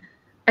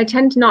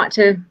tend not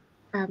to,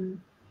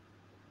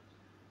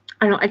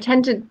 I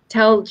tend to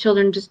tell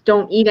children just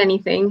don't eat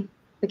anything.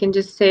 I can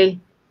just say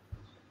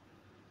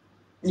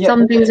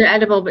some things are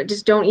edible, but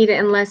just don't eat it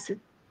unless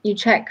you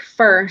check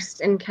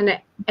first, and kind of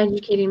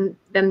educating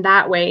them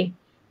that way.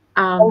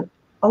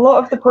 A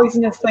lot of the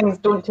poisonous things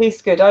don't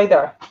taste good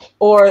either,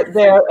 or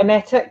they're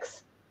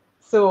emetics.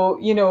 So,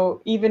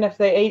 even if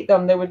they ate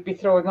them, they would be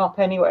throwing up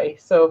anyway.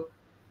 So,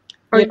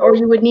 or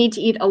you would need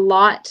to eat a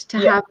lot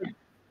to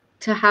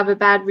have a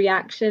bad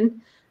reaction.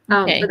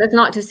 But that's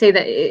not to say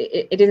that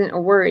it isn't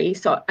a worry.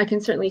 So I can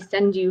certainly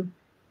send you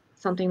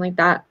something like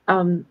that.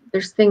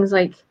 There's things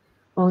like,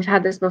 well, we've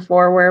had this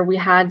before where we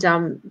had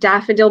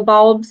daffodil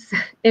bulbs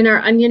in our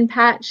onion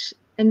patch,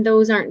 and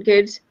those aren't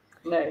good.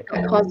 No. It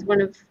caused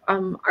one of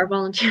our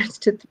volunteers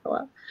to throw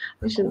up.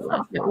 I shouldn't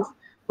laugh. It was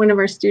one of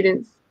our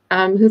students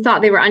who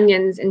thought they were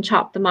onions and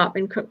chopped them up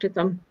and cooked with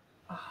them.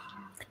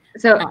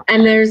 So,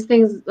 and there's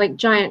things like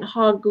giant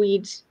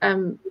hogweed,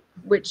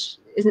 which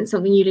isn't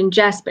something you'd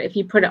ingest, but if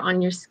you put it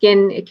on your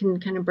skin, it can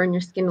kind of burn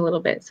your skin a little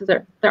bit. So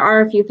there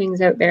are a few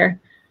things out there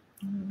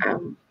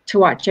to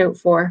watch out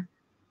for.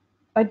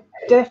 I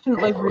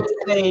definitely would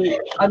say,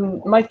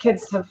 my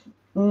kids have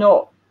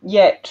not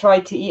yet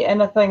tried to eat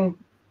anything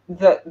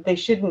that they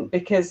shouldn't,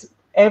 because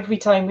every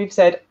time we've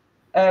said,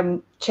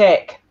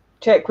 check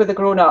with a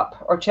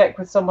grown-up or check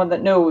with someone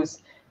that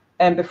knows,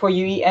 before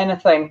you eat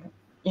anything,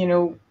 you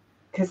know,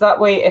 because that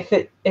way,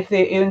 if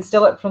they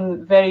instill it from a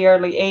very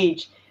early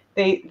age,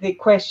 they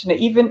question it,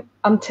 even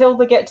until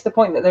they get to the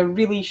point that they're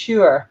really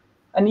sure,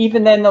 and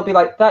even then they'll be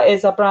like, that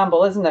is a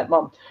bramble, isn't it,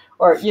 Mum?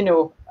 Or, you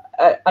know,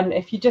 and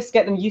if you just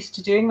get them used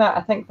to doing that,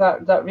 I think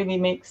that really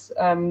makes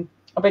a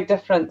big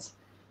difference.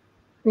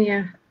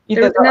 Yeah.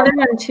 There was another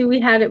one too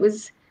we had. It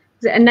was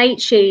a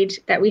nightshade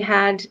that we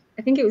had.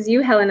 I think it was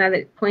you, Helena,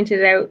 that pointed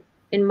it out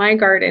in my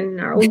garden in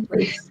our old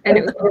place, and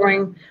it was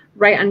growing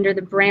right under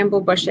the bramble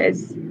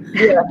bushes.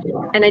 Yeah.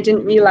 And I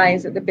didn't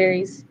realize that the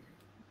berries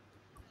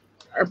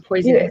are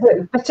poisonous.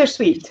 Yeah,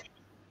 bittersweet.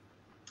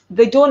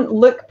 They don't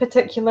look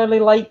particularly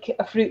like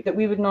a fruit that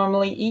we would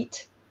normally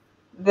eat.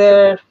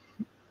 They're,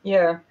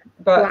 yeah,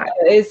 but Black.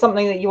 It is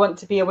something that you want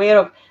to be aware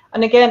of.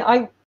 And again,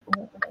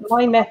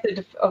 my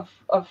method of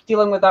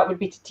dealing with that would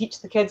be to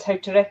teach the kids how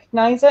to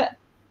recognize it,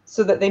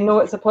 so that they know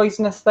it's a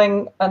poisonous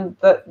thing and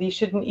that they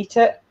shouldn't eat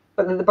it,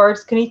 but that the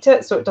birds can eat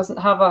it, so it doesn't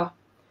have a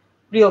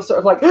real sort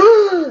of like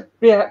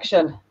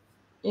reaction,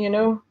 you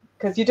know,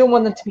 because you don't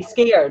want them to be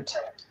scared.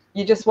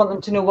 You just want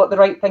them to know what the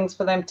right things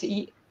for them to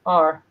eat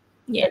are.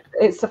 Yeah.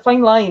 It's a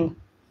fine line.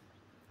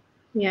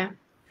 Yeah.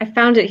 I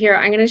found it here.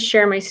 I'm going to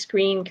share my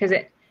screen because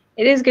it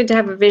is good to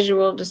have a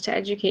visual just to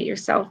educate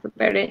yourself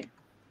about it.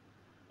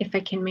 If I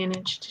can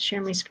manage to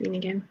share my screen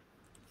again.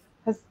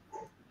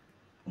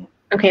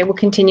 Okay, we'll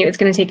continue. It's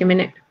going to take a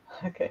minute.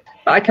 Okay.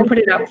 But I can put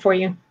it up for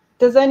you.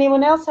 Does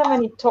anyone else have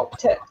any top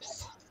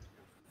tips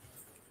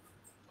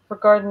for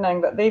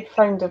gardening that they've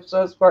found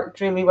has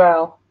worked really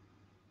well?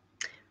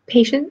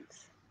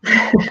 Patience.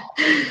 I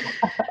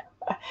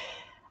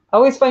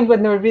always find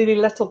when they were really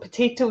little,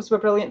 potatoes were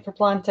brilliant for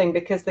planting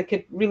because they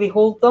could really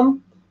hold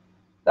them.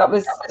 That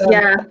was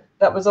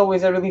that was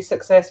always a really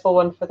successful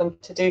one for them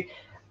to do.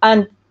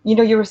 And you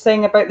know, you were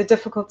saying about the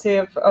difficulty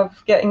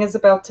of getting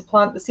Isabel to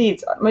plant the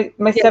seeds. My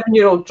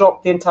 7-year-old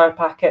dropped the entire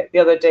packet the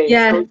other day.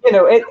 Yeah. So, you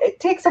know, it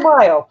takes a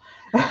while.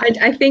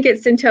 I think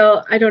it's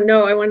until, I don't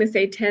know, I want to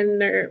say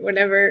 10 or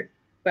whatever,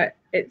 but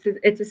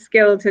it's a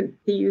skill to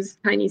use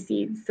tiny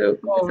seeds. So,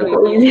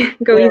 go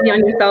easy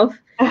on yourself.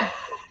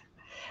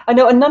 I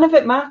know, and none of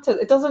it matters.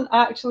 It doesn't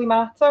actually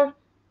matter,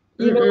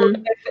 you know,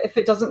 if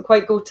it doesn't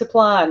quite go to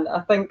plan. I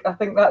think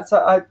that's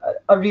a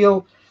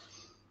real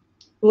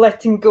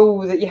letting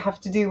go that you have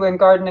to do when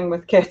gardening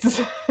with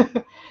kids,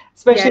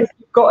 especially if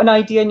you've got an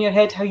idea in your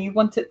head how you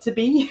want it to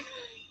be.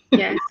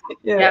 Yes.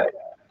 Yeah.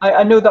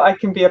 I know that I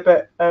can be a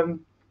bit,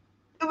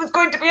 it was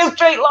going to be a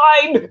straight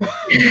line.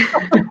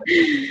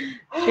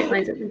 Straight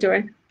lines at the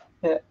door.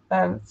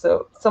 Yeah.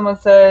 So someone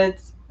said,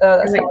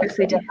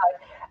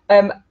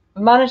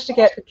 managed to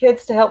get the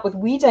kids to help with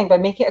weeding by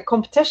making it a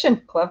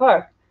competition.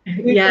 Clever.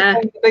 Yeah.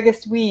 The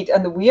biggest weed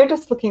and the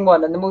weirdest looking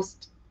one and the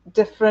most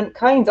different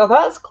kinds. Oh,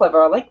 that's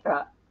clever. I like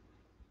that.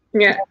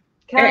 Yeah.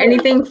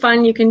 Anything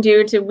fun you can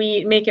do to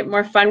weed, make it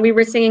more fun. We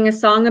were singing a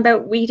song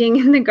about weeding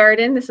in the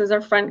garden. This is our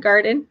front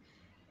garden.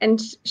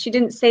 And she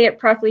didn't say it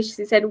properly.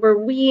 She said, we're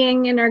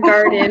weeing in our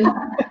garden.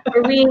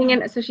 We're weeing.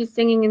 And so she's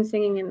singing and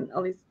singing, and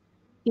all these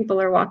people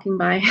are walking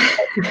by.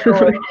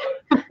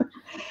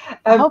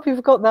 I hope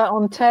you've got that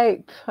on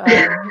tape. I'm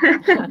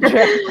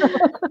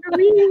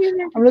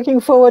looking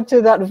forward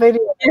to that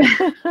video.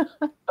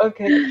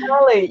 Okay,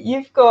 Sally,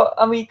 you've got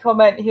a wee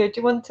comment here. Do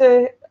you want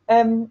to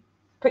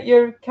put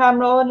your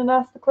camera on and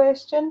ask the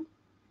question?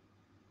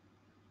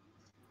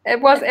 It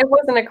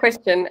wasn't a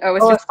question. I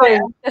was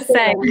just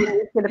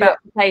saying about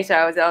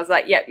potatoes. I was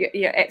like, yeah,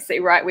 you're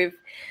absolutely right. We've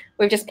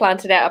just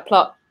planted out a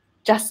plot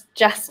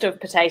just of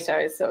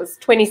potatoes. So it was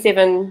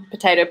 27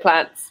 potato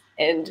plants,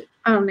 and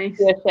oh,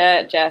 nice.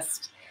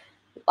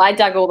 I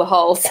dug all the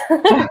holes.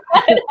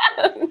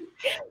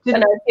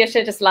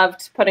 Saoirse just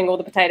loved putting all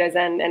the potatoes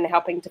in and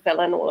helping to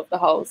fill in all of the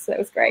holes. So it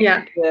was great.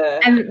 Yeah.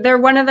 And they're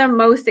one of the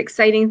most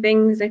exciting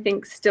things, I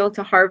think, still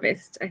to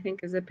harvest, I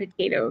think, is a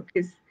potato,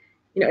 because,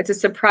 you know, it's a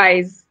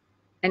surprise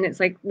and it's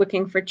like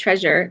looking for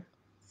treasure.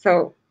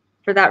 So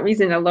for that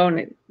reason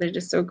alone, they're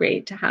just so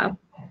great to have.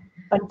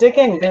 And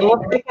digging, they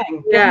love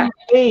digging. Yeah.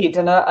 Shade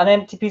and an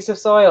empty piece of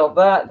soil,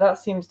 that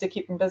seems to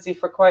keep them busy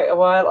for quite a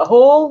while. A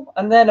hole,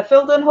 and then a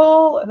filled-in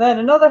hole, and then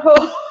another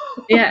hole.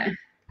 Yeah.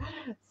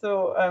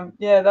 So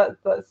yeah,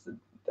 that's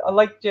I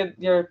like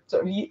your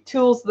sort of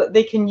tools that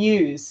they can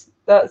use.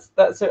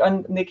 that's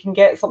and they can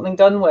get something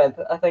done with.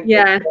 I think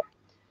that's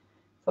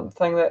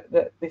something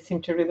that they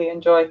seem to really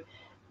enjoy.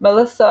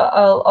 Melissa,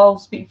 I'll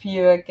speak for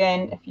you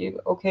again if you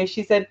okay.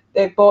 She said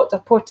they bought a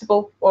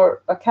portable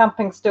or a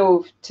camping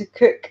stove to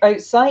cook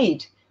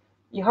outside.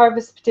 You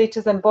harvest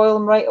potatoes and boil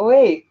them right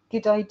away.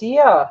 Good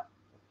idea.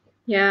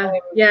 Yeah,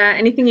 yeah.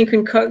 Anything you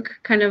can cook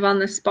kind of on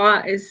the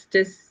spot is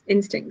just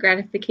instant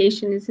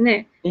gratification, isn't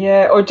it?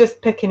 Yeah, or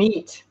just pick and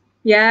eat.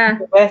 Yeah.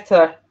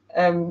 Better.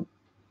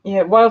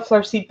 Yeah,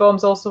 wildflower seed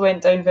bombs also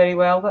went down very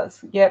well.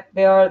 They're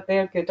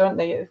good, aren't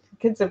they?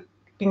 Kids have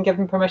been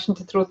given permission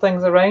to throw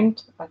things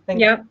around, I think.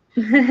 Yep.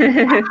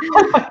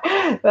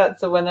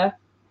 That's a winner.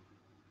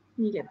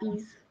 You get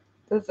these.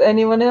 Does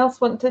anyone else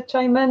want to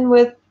chime in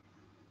with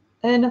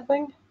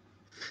anything?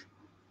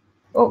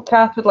 Oh,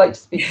 Kath would like to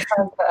speak.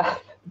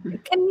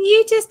 Can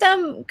you just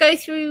go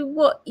through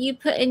what you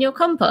put in your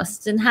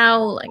compost and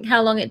how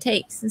long it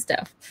takes and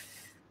stuff?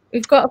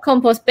 We've got a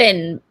compost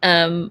bin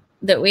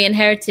that we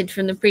inherited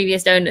from the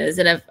previous owners,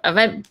 and I've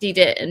emptied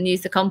it and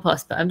used the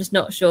compost, but I'm just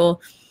not sure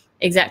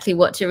exactly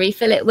what to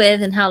refill it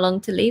with and how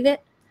long to leave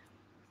it.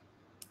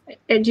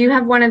 Do you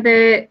have one of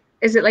the?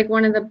 Is it like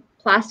one of the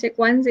plastic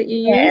ones that you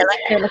use?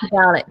 Yeah, like a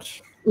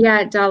Dalek.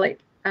 Yeah, Dalek.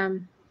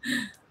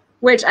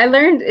 Which I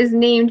learned is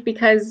named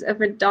because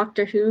of a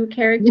Doctor Who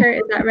character.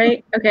 Is that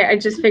right? Okay, I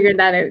just figured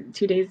that out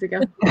 2 days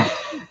ago.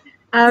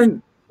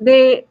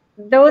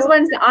 Those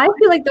ones, I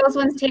feel like those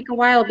ones take a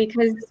while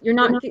because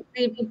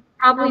they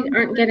probably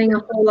aren't getting a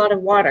whole lot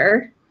of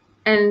water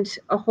and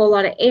a whole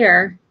lot of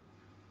air,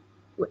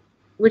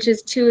 which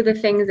is two of the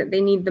things that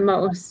they need the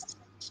most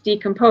to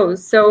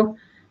decompose. So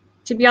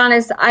to be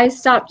honest, I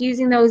stopped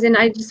using those, and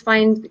I just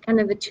find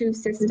kind of the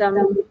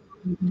two-system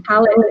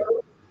pallet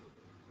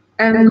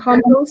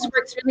compost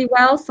works really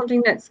well,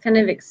 something that's kind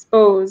of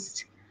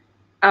exposed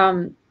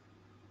and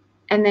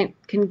then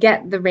can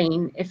get the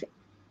rain,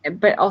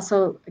 but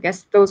also I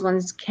guess those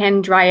ones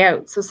can dry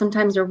out. So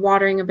sometimes you're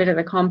watering a bit of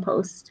the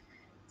compost.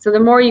 So the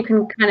more you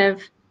can kind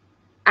of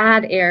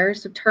add air,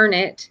 so turn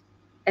it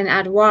and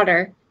add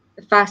water,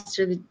 the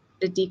faster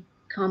the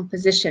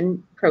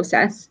decomposition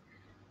process.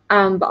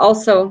 But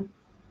also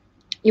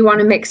you want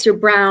to mix your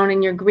brown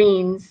and your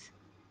greens.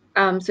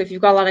 So if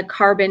you've got a lot of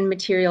carbon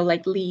material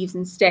like leaves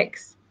and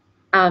sticks,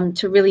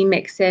 to really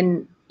mix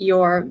in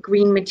your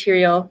green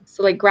material.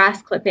 So like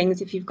grass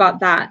clippings, if you've got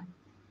that,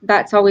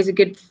 that's always a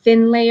good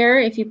thin layer.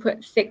 If you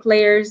put thick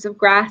layers of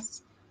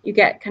grass, you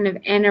get kind of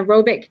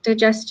anaerobic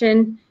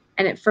digestion,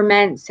 and it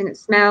ferments and it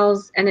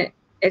smells, and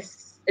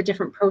it's a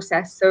different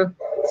process. So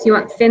you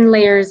want thin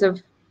layers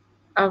of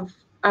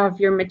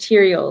your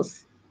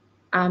materials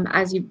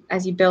as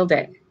you build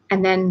it.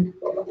 And then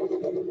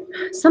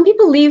some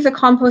people leave the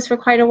compost for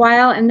quite a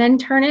while and then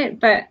turn it,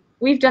 but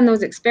we've done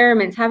those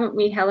experiments, haven't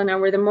we, Helena,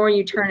 where the more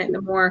you turn it,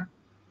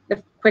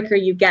 the quicker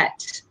you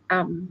get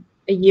a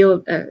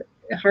yield, a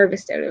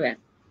harvest out of it.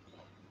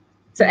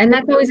 So, and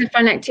that's always a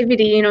fun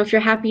activity, you know, if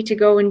you're happy to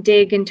go and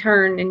dig and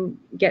turn and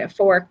get a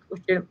fork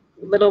with your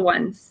little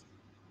ones.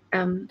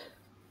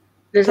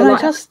 There's a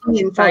lot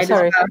inside as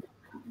well.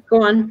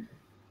 Go on.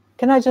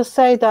 Can I just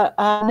say that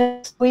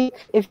next week,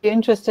 if you're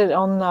interested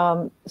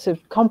on sort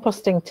of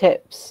composting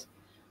tips,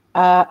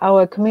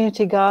 our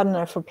community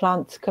gardener for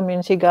Plant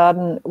Community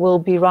Garden will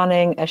be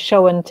running a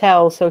show and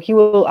tell. So he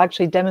will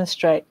actually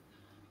demonstrate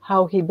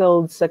how he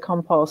builds a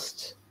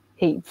compost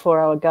heap for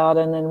our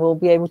garden, and we'll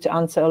be able to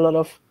answer a lot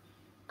of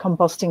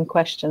composting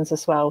questions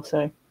as well.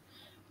 So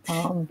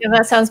yeah,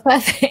 that sounds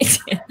perfect.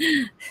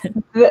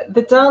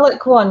 The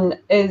Dalek one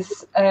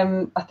is,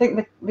 I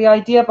think the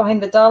idea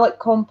behind the Dalek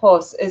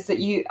compost is that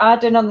you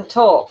add in on the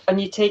top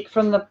and you take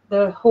from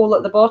the hole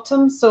at the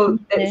bottom. So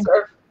it's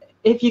sort of,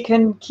 if you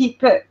can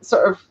keep it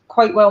sort of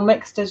quite well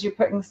mixed as you're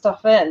putting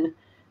stuff in,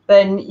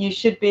 then you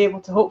should be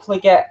able to hopefully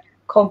get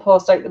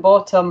compost out the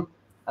bottom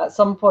at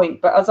some point.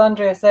 But as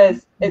Andrea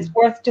says, it's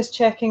worth just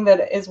checking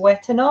that it is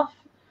wet enough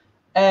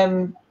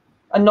and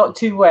not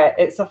too wet.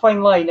 It's a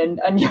fine line,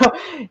 and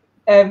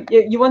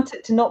you want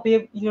it to not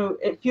be, you know,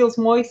 it feels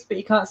moist, but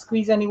you can't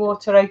squeeze any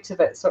water out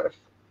of it, sort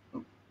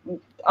of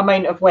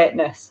amount of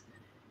wetness.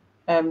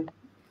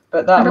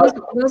 But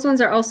those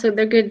ones are also,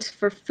 they're good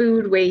for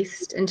food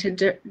waste and to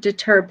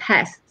deter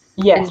pests.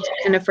 Yes. And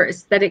kind of for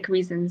aesthetic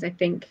reasons, I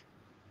think.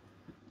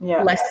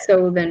 Yeah. Less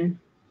so than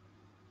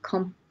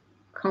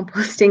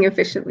composting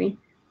efficiently.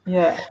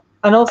 Yeah.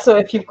 And also,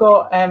 if you've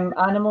got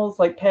animals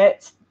like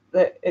pets,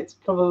 that it's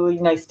probably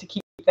nice to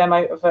keep them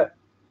out of it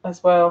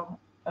as well.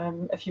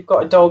 If you've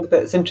got a dog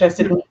that's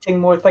interested in eating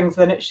more things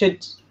than it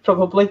should,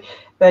 probably,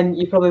 then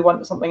you probably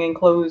want something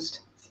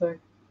enclosed. So.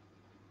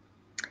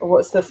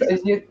 What's this?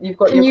 You've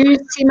got. Can you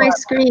see my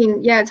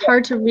screen? Yeah, it's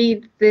hard to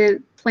read the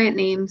plant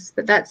names,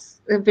 but that's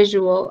a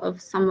visual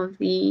of some of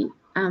the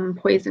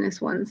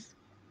poisonous ones.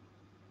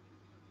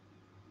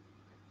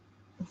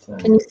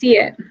 Can you see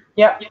it?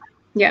 Yeah.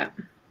 Yeah.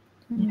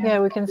 Yeah,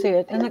 we can see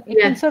it, and you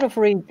can sort of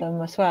read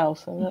them as well.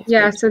 So that's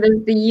good. So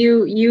there's the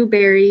yew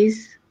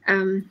berries.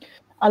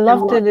 I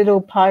love the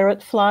little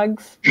pirate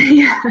flags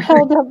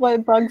held up by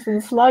bugs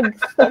and slugs.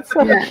 That's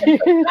so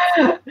cute.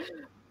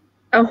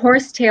 A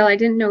horsetail. I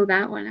didn't know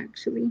that one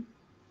actually.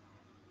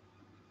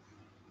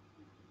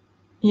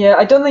 Yeah,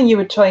 I don't think you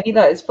would try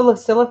that. It's full of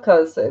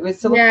silicas. It was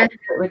silica.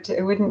 Yeah.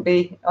 It wouldn't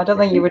be. I don't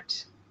think you would.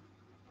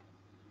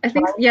 I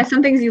think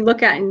some things you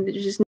look at and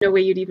there's just no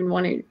way you'd even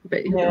want to.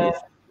 But yeah,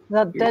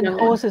 that dead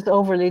horse is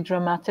overly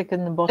dramatic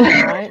in the bottom,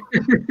 right?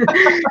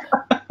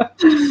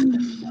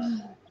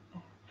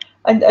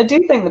 I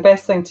do think the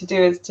best thing to do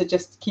is to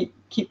just keep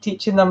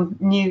teaching them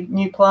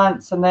new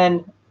plants, and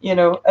then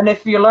and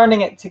if you're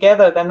learning it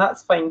together, then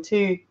that's fine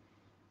too.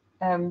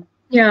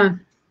 Yeah.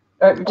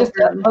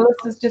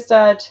 Melissa's just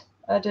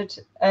added.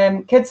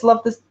 Kids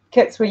love the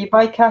kits where you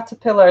buy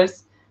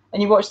caterpillars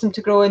and you watch them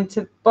to grow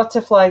into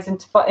butterflies in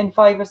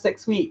 5 or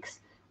 6 weeks,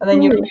 and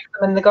then you leave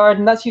them in the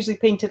garden. That's usually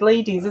painted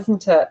ladies,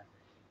 isn't it?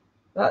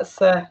 That's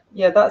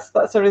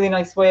that's a really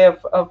nice way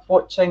of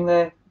watching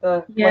the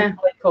life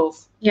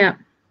cycles. Yeah.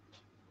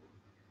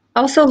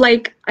 Also,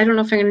 like, I don't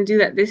know if I'm going to do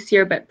that this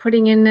year, but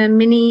putting in a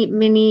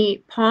mini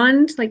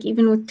pond, like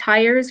even with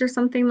tires or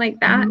something like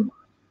that.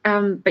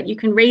 But you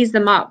can raise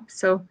them up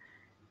so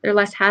they're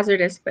less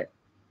hazardous. But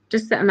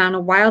just the amount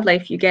of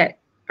wildlife you get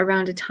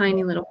around a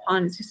tiny little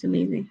pond is just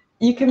amazing.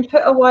 You can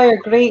put a wire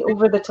grate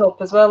over the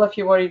top as well if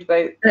you're worried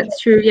about. That's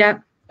true, yeah.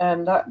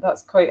 And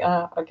that's quite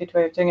a good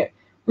way of doing it.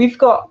 We've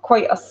got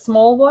quite a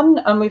small one,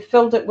 and we've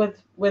filled it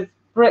with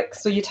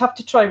bricks, so you'd have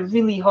to try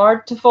really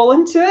hard to fall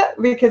into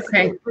it, because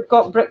we've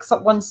got bricks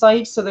up one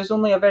side, so there's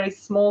only a very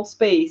small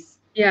space.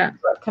 Yeah.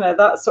 Kind of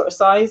that sort of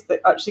size that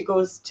actually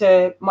goes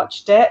to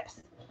much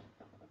depth.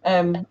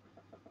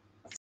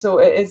 So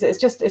it's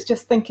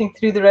just thinking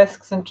through the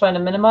risks and trying to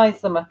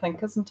minimize them, I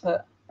think, isn't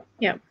it?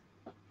 Yeah.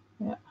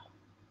 Yeah.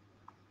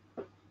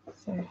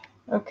 So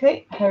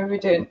okay, how are we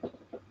doing?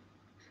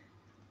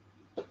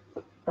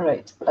 All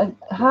right. I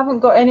haven't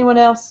got anyone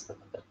else.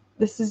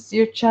 This is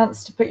your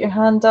chance to put your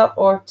hand up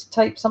or to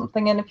type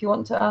something in if you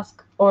want to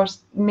ask or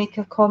make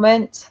a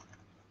comment.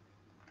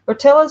 Or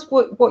tell us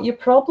what your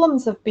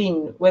problems have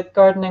been with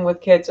gardening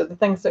with kids, or the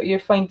things that you're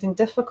finding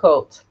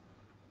difficult.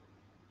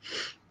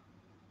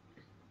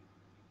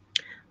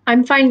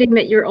 I'm finding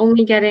that you're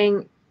only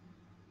getting,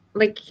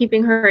 like,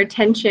 keeping her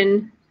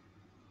attention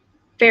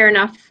fair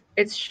enough.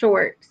 It's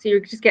short. So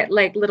you just get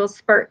like little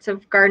spurts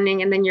of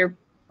gardening, and then you're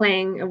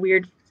playing a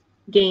weird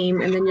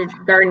game, and then you're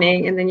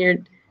gardening, and then you're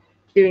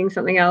doing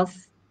something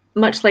else,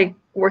 much like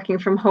working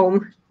from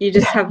home. You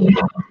just have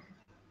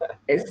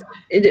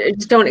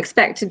just don't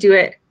expect to do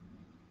it,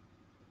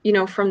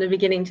 from the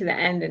beginning to the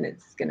end, and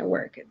it's going to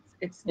work.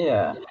 It's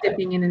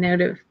dipping in and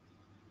out of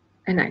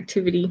an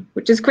activity,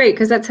 which is great,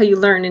 because that's how you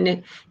learn.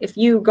 And if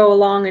you go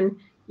along and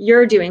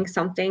you're doing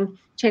something,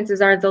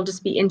 chances are they'll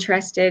just be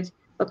interested.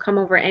 They'll come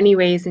over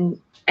anyways, and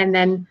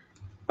then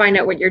find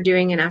out what you're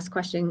doing and ask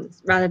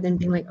questions, rather than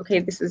being like, okay,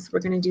 we're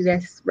going to do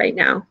this right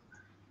now.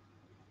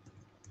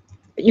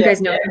 But you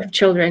guys know you have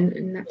children,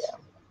 and that's.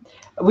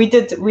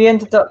 We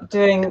ended up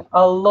doing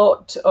a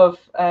lot of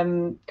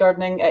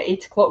gardening at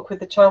 8 o'clock with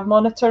the child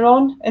monitor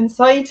on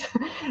inside,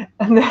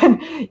 and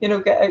then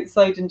get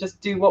outside and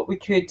just do what we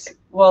could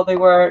while they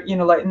were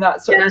like in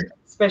that sort of,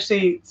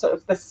 especially sort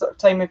of this sort of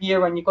time of year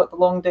when you've got the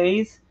long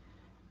days.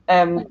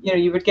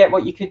 You would get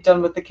what you could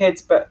done with the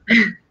kids, but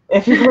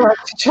if you were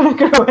actually trying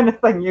to grow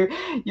anything,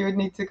 you would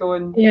need to go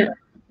and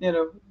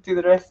do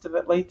the rest of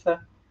it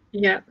later.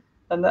 Yeah.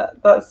 And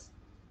that's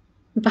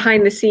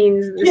behind the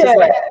scenes. And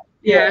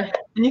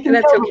you can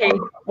tell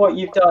them what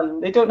you've done.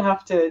 They don't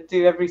have to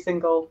do every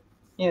single,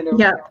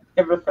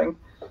 everything.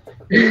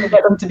 You can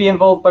get them to be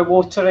involved by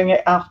watering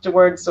it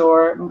afterwards,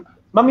 or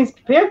Mummy's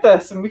prepared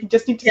this and we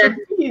just need to sow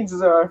seeds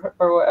or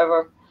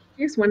whatever.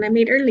 Here's one I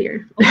made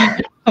earlier.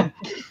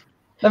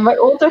 And my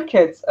older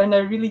kids are now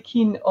really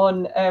keen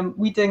on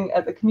weeding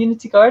at the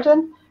community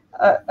garden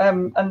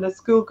and the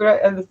school,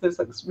 and there's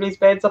like raised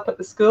beds up at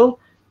the school.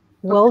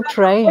 Well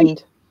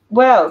trained.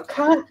 Well,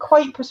 can't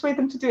quite persuade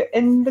them to do it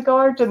in the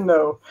garden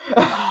though.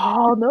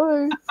 Oh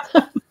no.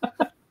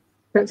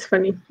 That's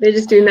funny. They're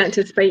just doing that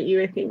to spite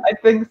you, I think. I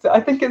think so. I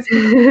think it's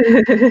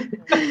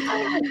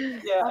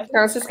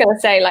I was just going to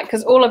say, like,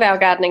 because all of our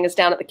gardening is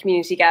down at the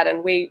community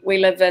garden. We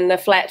live in a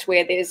flat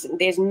where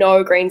there's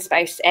no green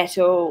space at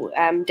all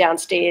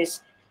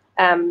downstairs.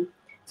 So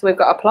we've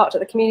got a plot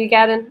at the community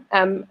garden.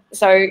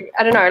 So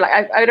I don't know,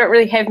 like I don't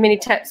really have many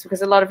tips,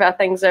 because a lot of our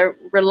things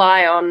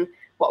rely on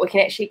what we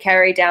can actually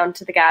carry down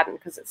to the garden,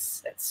 because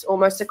it's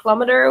almost a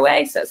kilometre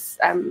away. So it's,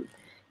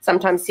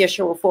 sometimes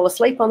Saoirse will fall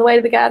asleep on the way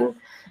to the garden.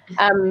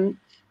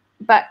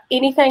 But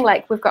anything,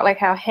 like we've got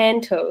like our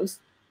hand tools,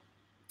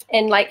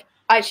 and like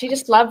she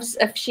just loves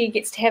if she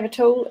gets to have a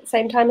tool at the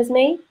same time as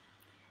me.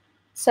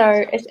 So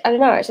I don't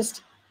know, it's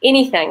just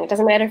anything. It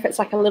doesn't matter if it's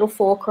like a little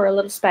fork or a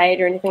little spade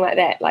or anything like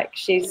that. Like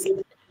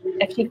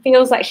if she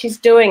feels like she's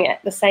doing it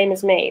the same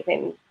as me,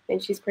 then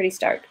she's pretty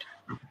stoked.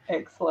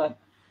 Excellent.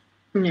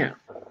 Yeah.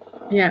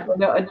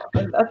 No,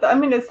 I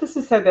mean, this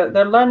is how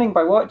they're learning,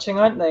 by watching,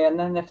 aren't they? And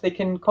then if they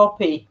can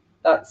copy,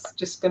 that's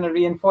just going to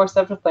reinforce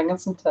everything,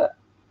 isn't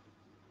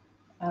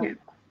it?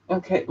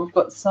 Okay, we've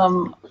got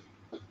some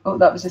Oh,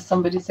 that was just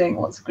somebody saying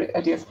what's a great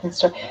idea for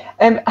Pinster.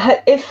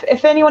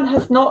 If anyone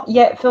has not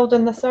yet filled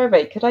in the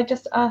survey, could I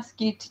just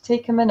ask you to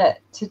take a minute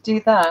to do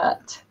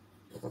that?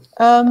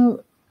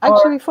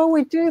 Actually, before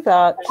we do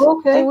that,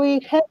 okay. Do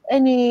we have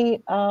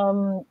any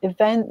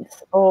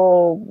events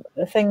or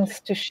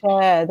things to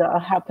share that are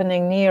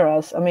happening near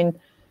us? I mean,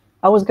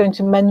 I was going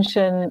to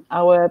mention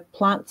our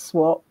plant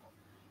swap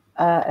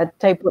at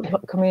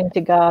Tapewood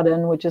Community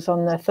Garden, which is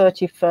on the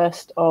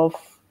 31st of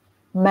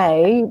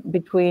May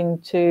between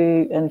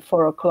 2 and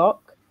 4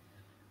 o'clock.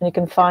 And you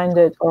can find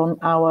it on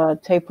our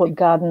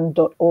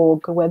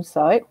tapewoodgarden.org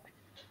website.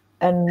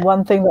 And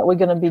one thing that we're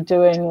going to be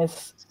doing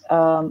is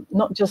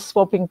not just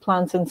swapping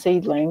plants and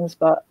seedlings,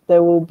 but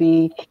there will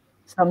be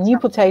some new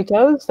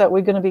potatoes that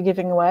we're going to be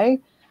giving away.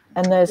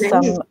 And there's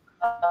some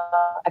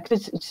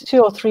 2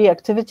 or 3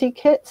 activity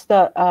kits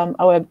that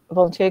our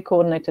volunteer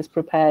coordinators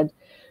prepared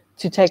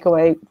to take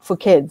away for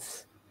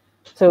kids.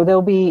 So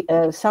there'll be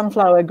a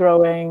sunflower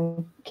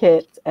growing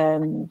kit,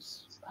 and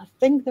I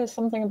think there's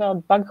something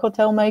about bug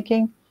hotel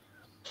making.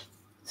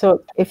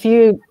 So if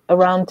you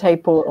around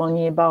Tapewood or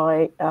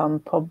nearby,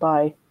 pop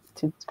by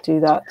to do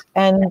that.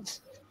 And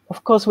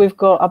of course, we've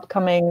got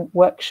upcoming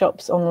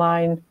workshops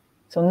online.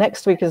 So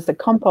next week is the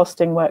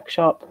composting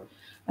workshop,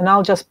 and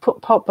I'll just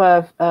pop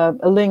a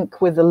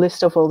link with a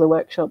list of all the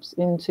workshops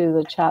into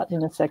the chat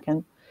in a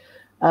second.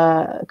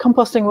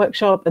 Composting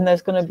workshop, and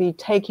there's going to be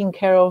taking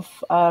care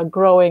of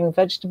growing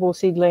vegetable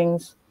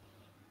seedlings,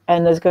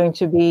 and there's going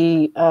to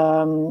be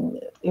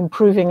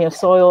improving your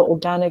soil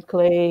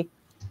organically.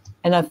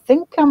 And I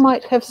think I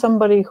might have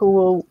somebody who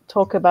will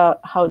talk about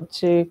how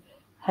to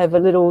have a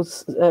little,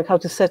 how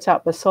to set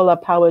up a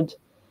solar-powered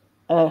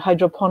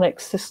hydroponic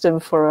system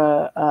for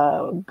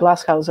a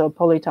glasshouse or a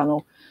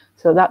polytunnel.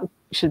 So that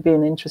should be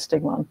an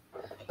interesting one.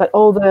 But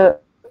all the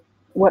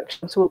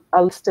workshops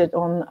are listed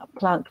on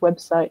Plant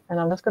website, and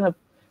I'm just going to,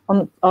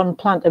 on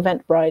Plant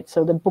Eventbrite,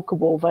 so the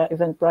bookable via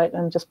Eventbrite,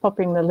 I'm just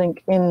popping the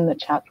link in the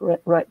chat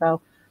right now.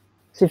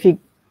 So if you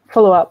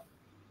follow up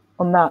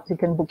on that, you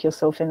can book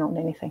yourself in on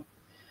anything.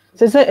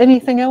 So is there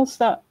anything else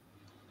that's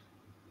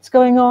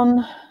going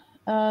on?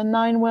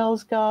 Nine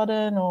Wells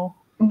Garden, or?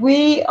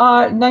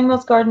 Nine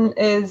Wells Garden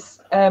is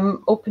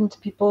open to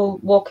people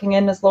walking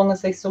in as long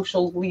as they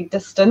socially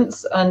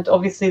distance, and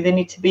obviously they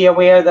need to be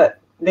aware that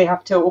they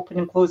have to open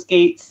and close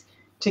gates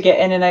to get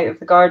in and out of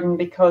the garden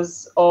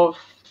because of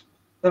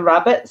the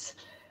rabbits,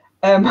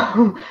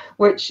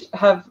 which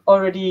have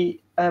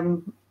already,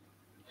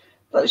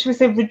 should we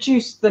say,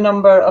 reduced the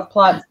number of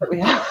plants that we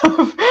have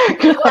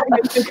growing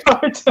in the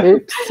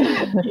garden.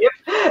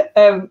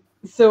 Yep.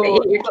 So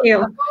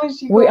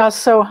we are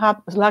so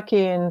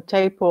lucky in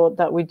Tapewood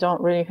that we don't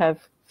really have,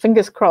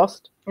 fingers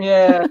crossed.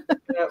 Yeah.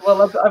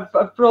 Well,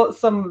 I've brought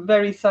some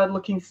very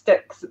sad-looking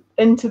sticks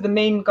into the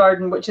main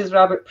garden, which is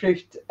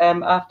rabbit-proofed,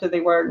 after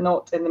they were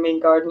not in the main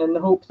garden, in the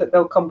hope that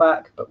they'll come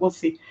back. But we'll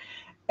see.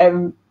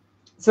 And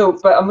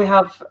we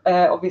have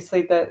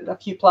obviously a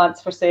few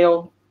plants for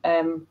sale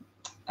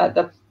at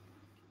the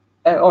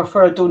or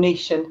for a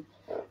donation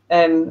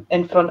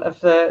in front of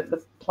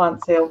the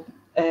plant sale.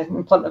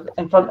 In front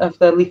of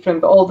the leaf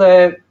room, but all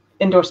the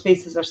indoor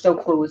spaces are still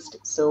closed.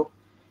 So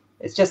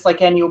it's just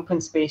like any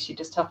open space; you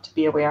just have to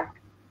be aware.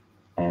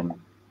 I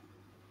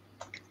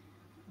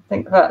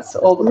think that's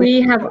all.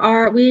 We have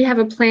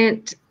a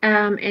plant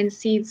and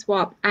seed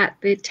swap at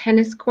the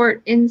tennis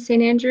court in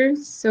St.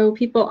 Andrews. So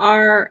people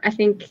are, I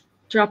think,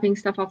 dropping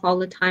stuff off all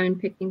the time and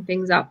picking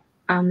things up.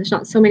 There's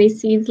not so many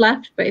seeds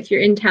left, but if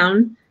you're in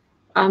town,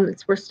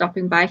 it's worth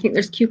stopping by. I think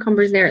there's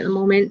cucumbers there at the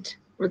moment,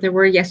 or there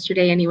were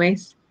yesterday,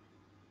 anyways.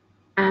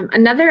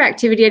 Another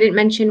activity I didn't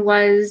mention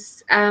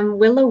was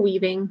willow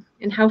weaving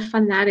and how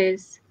fun that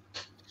is.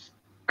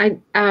 But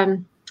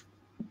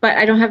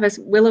I don't have a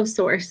willow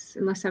source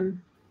unless I'm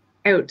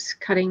out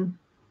cutting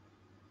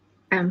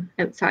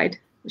outside,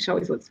 which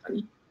always looks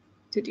funny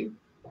to do.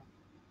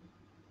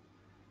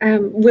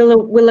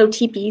 Willow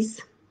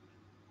teepees.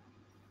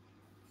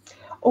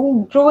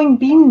 Oh, growing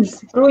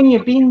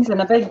your beans in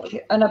a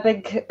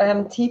big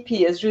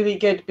teepee is really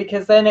good,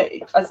 because then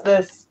as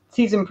the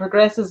season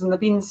progresses and the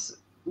beans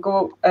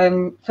go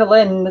fill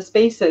in the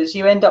spaces,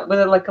 you end up with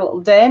like a little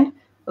den,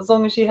 as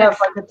long as you have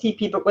like a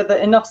teepee but with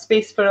enough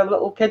space for a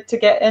little kid to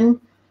get in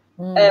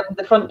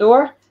the front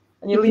door,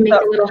 and you leave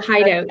that a little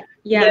hideout.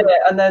 Yeah,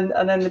 and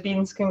then the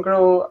beans can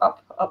grow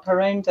up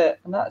around it,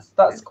 and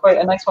that's quite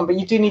a nice one. But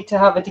you do need to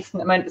have a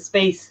decent amount of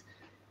space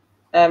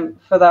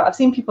for that. I've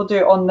seen people do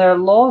it on their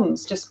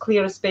lawns, just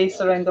clear a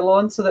space around the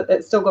lawn so that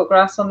it's still got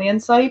grass on the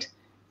inside,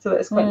 so that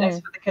it's quite nice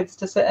for the kids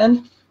to sit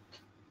in.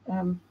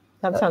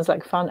 That sounds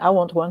like fun. I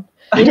want one.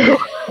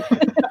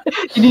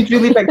 You need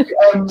really big,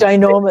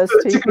 ginormous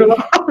teepee.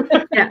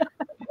 Yeah.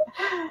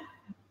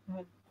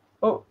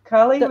 Oh,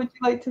 Carly, would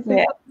you like to say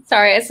that?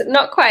 Sorry, it's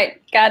not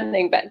quite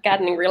gardening, but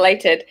gardening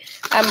related.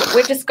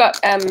 We've just got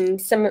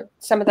some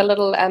of the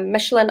little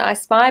Michelin I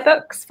Spy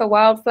books for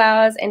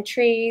wildflowers and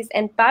trees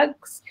and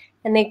bugs,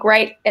 and they're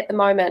great at the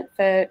moment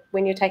for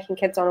when you're taking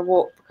kids on a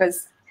walk,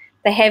 because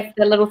they have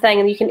the little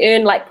thing and you can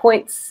earn like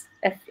points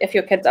if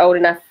your kid's old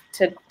enough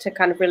to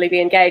kind of really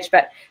be engaged.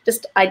 But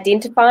just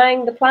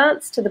identifying the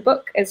plants to the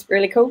book is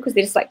really cool because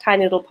they're just like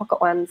tiny little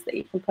pocket ones that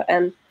you can put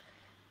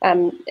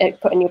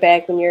in your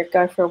bag when you're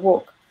going for a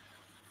walk.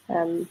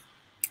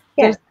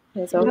 That's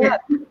really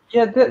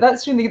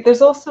good.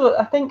 There's also,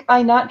 I think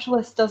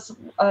iNaturalist does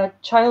a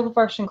child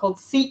version called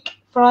Seek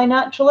for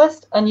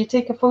iNaturalist, and you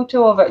take a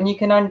photo of it and you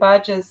can earn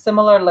badges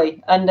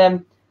similarly.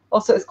 And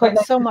also it's quite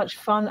nice. So much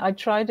fun. I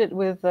tried it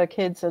with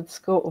kids at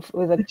school,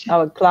 with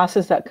our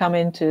classes that come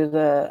into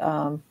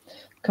the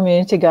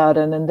community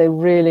garden, and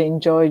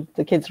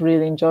the kids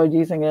really enjoyed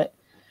using it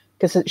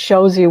because it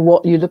shows you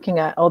what you're looking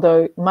at,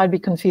 although it might be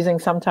confusing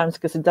sometimes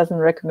because it doesn't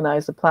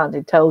recognize the plant.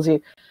 It tells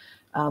you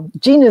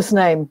genus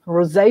name,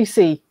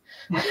 Rosaceae.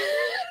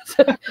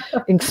 So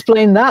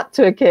explain that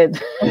to a kid.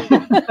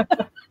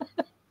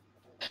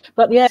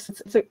 But yes,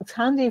 it's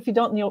handy if you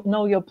don't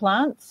know your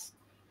plants.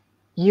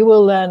 You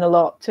will learn a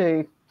lot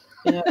too.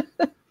 Yeah.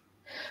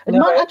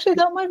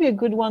 That might be a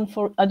good one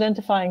for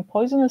identifying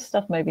poisonous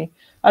stuff. Maybe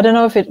I don't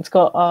know if it's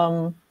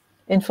got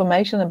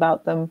information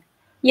about them.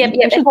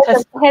 It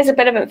has a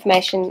bit of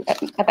information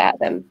about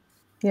them.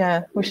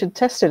 Yeah, we should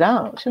test it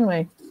out, shouldn't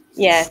we?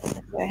 Yeah,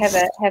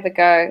 have a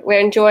go. We're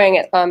enjoying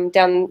it down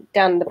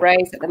the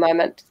Braes at the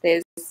moment.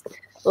 There's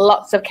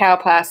lots of cow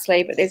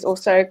parsley, but there's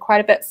also quite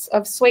a bit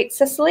of sweet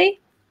cicely.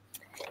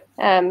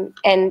 And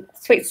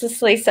sweet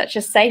cicely is such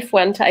a safe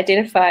one to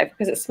identify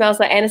because it smells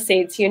like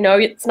aniseed, so you know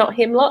it's not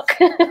hemlock.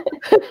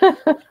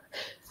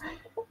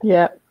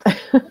 Yeah.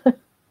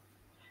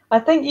 I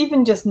think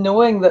even just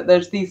knowing that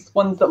there's these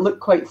ones that look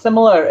quite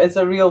similar is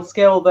a real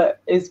skill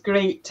that is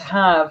great to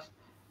have,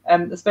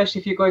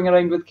 especially if you're going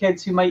around with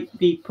kids who might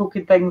be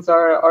poking things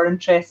or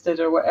interested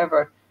or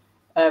whatever.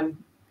 And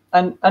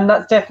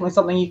that's definitely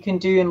something you can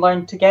do and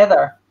learn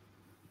together.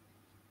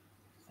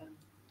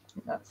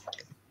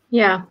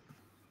 Yeah,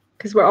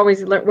 because we're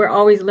always learning.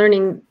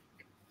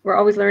 We're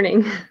always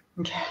learning.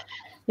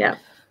 Yeah.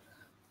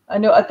 I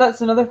know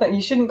that's another thing.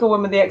 You shouldn't go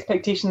in with the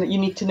expectation that you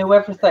need to know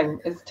everything.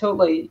 It's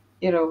totally,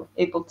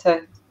 able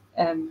to.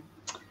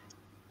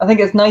 I think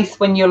it's nice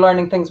when you're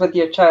learning things with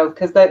your child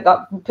because that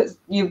puts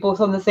you both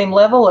on the same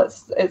level.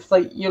 It's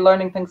like you're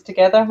learning things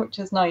together, which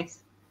is nice.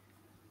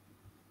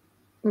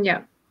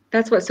 Yeah,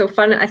 that's what's so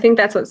fun. I think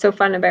that's what's so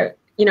fun about,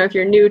 if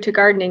you're new to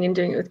gardening and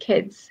doing it with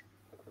kids,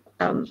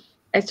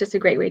 it's just a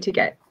great way to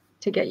get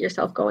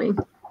yourself going.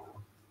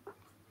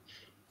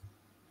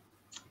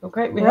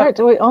 Okay,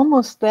 we're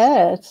almost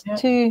there. It's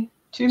two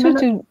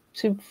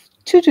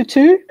to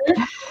two.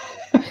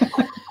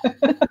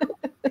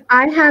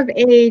 I have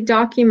a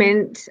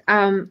document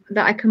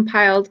that I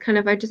compiled.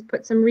 I just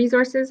put some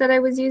resources that I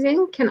was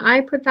using. Can I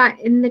put that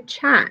in the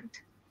chat?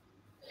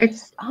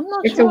 It's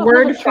a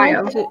Word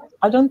file.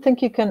 I don't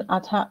think you can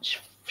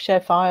share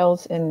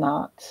files in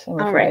that, I'm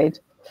afraid.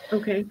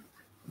 Right. Okay.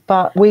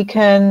 But we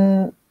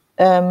can,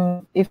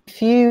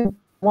 if you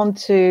want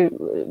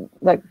to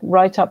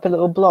write up a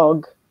little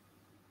blog.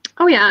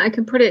 Oh yeah, I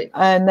can put it.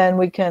 And then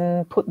we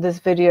can put this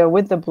video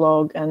with the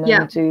blog and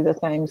then do the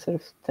same sort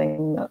of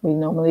thing that we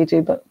normally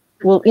do. But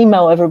we'll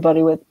email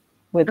everybody with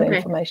the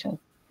information.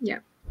 Yeah.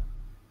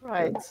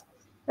 Right.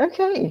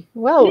 Okay.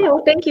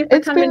 Well, thank you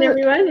for coming,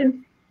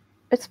 everyone.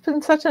 It's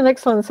been such an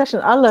excellent session.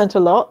 I learned a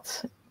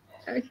lot.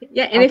 Okay.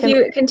 Yeah, and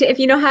if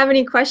you don't have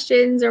any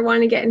questions or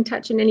want to get in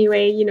touch in any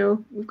way,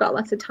 we've got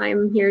lots of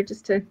time here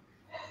just to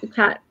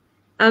chat.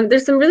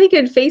 There's some really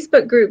good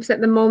Facebook groups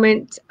at the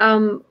moment.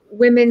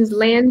 Women's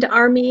Land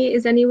Army,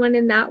 is anyone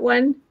in that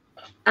one?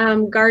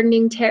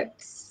 Gardening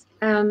tips.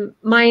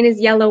 Mine is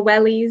Yellow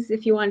Wellies,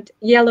 if you want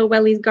Yellow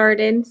Wellies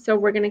Garden. So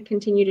we're going to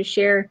continue to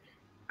share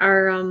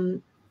our,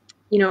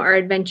 our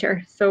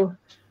adventure. So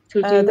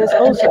there's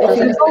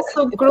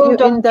also Grow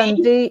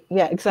Dundee.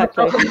 Yeah,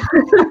 exactly.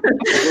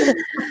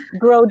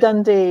 Grow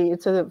Dundee.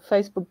 It's a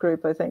Facebook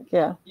group, I think.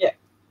 Yeah. Yeah.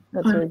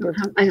 That's very good.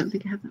 I don't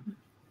think I have that one.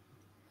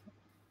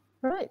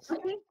 Right.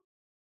 Okay.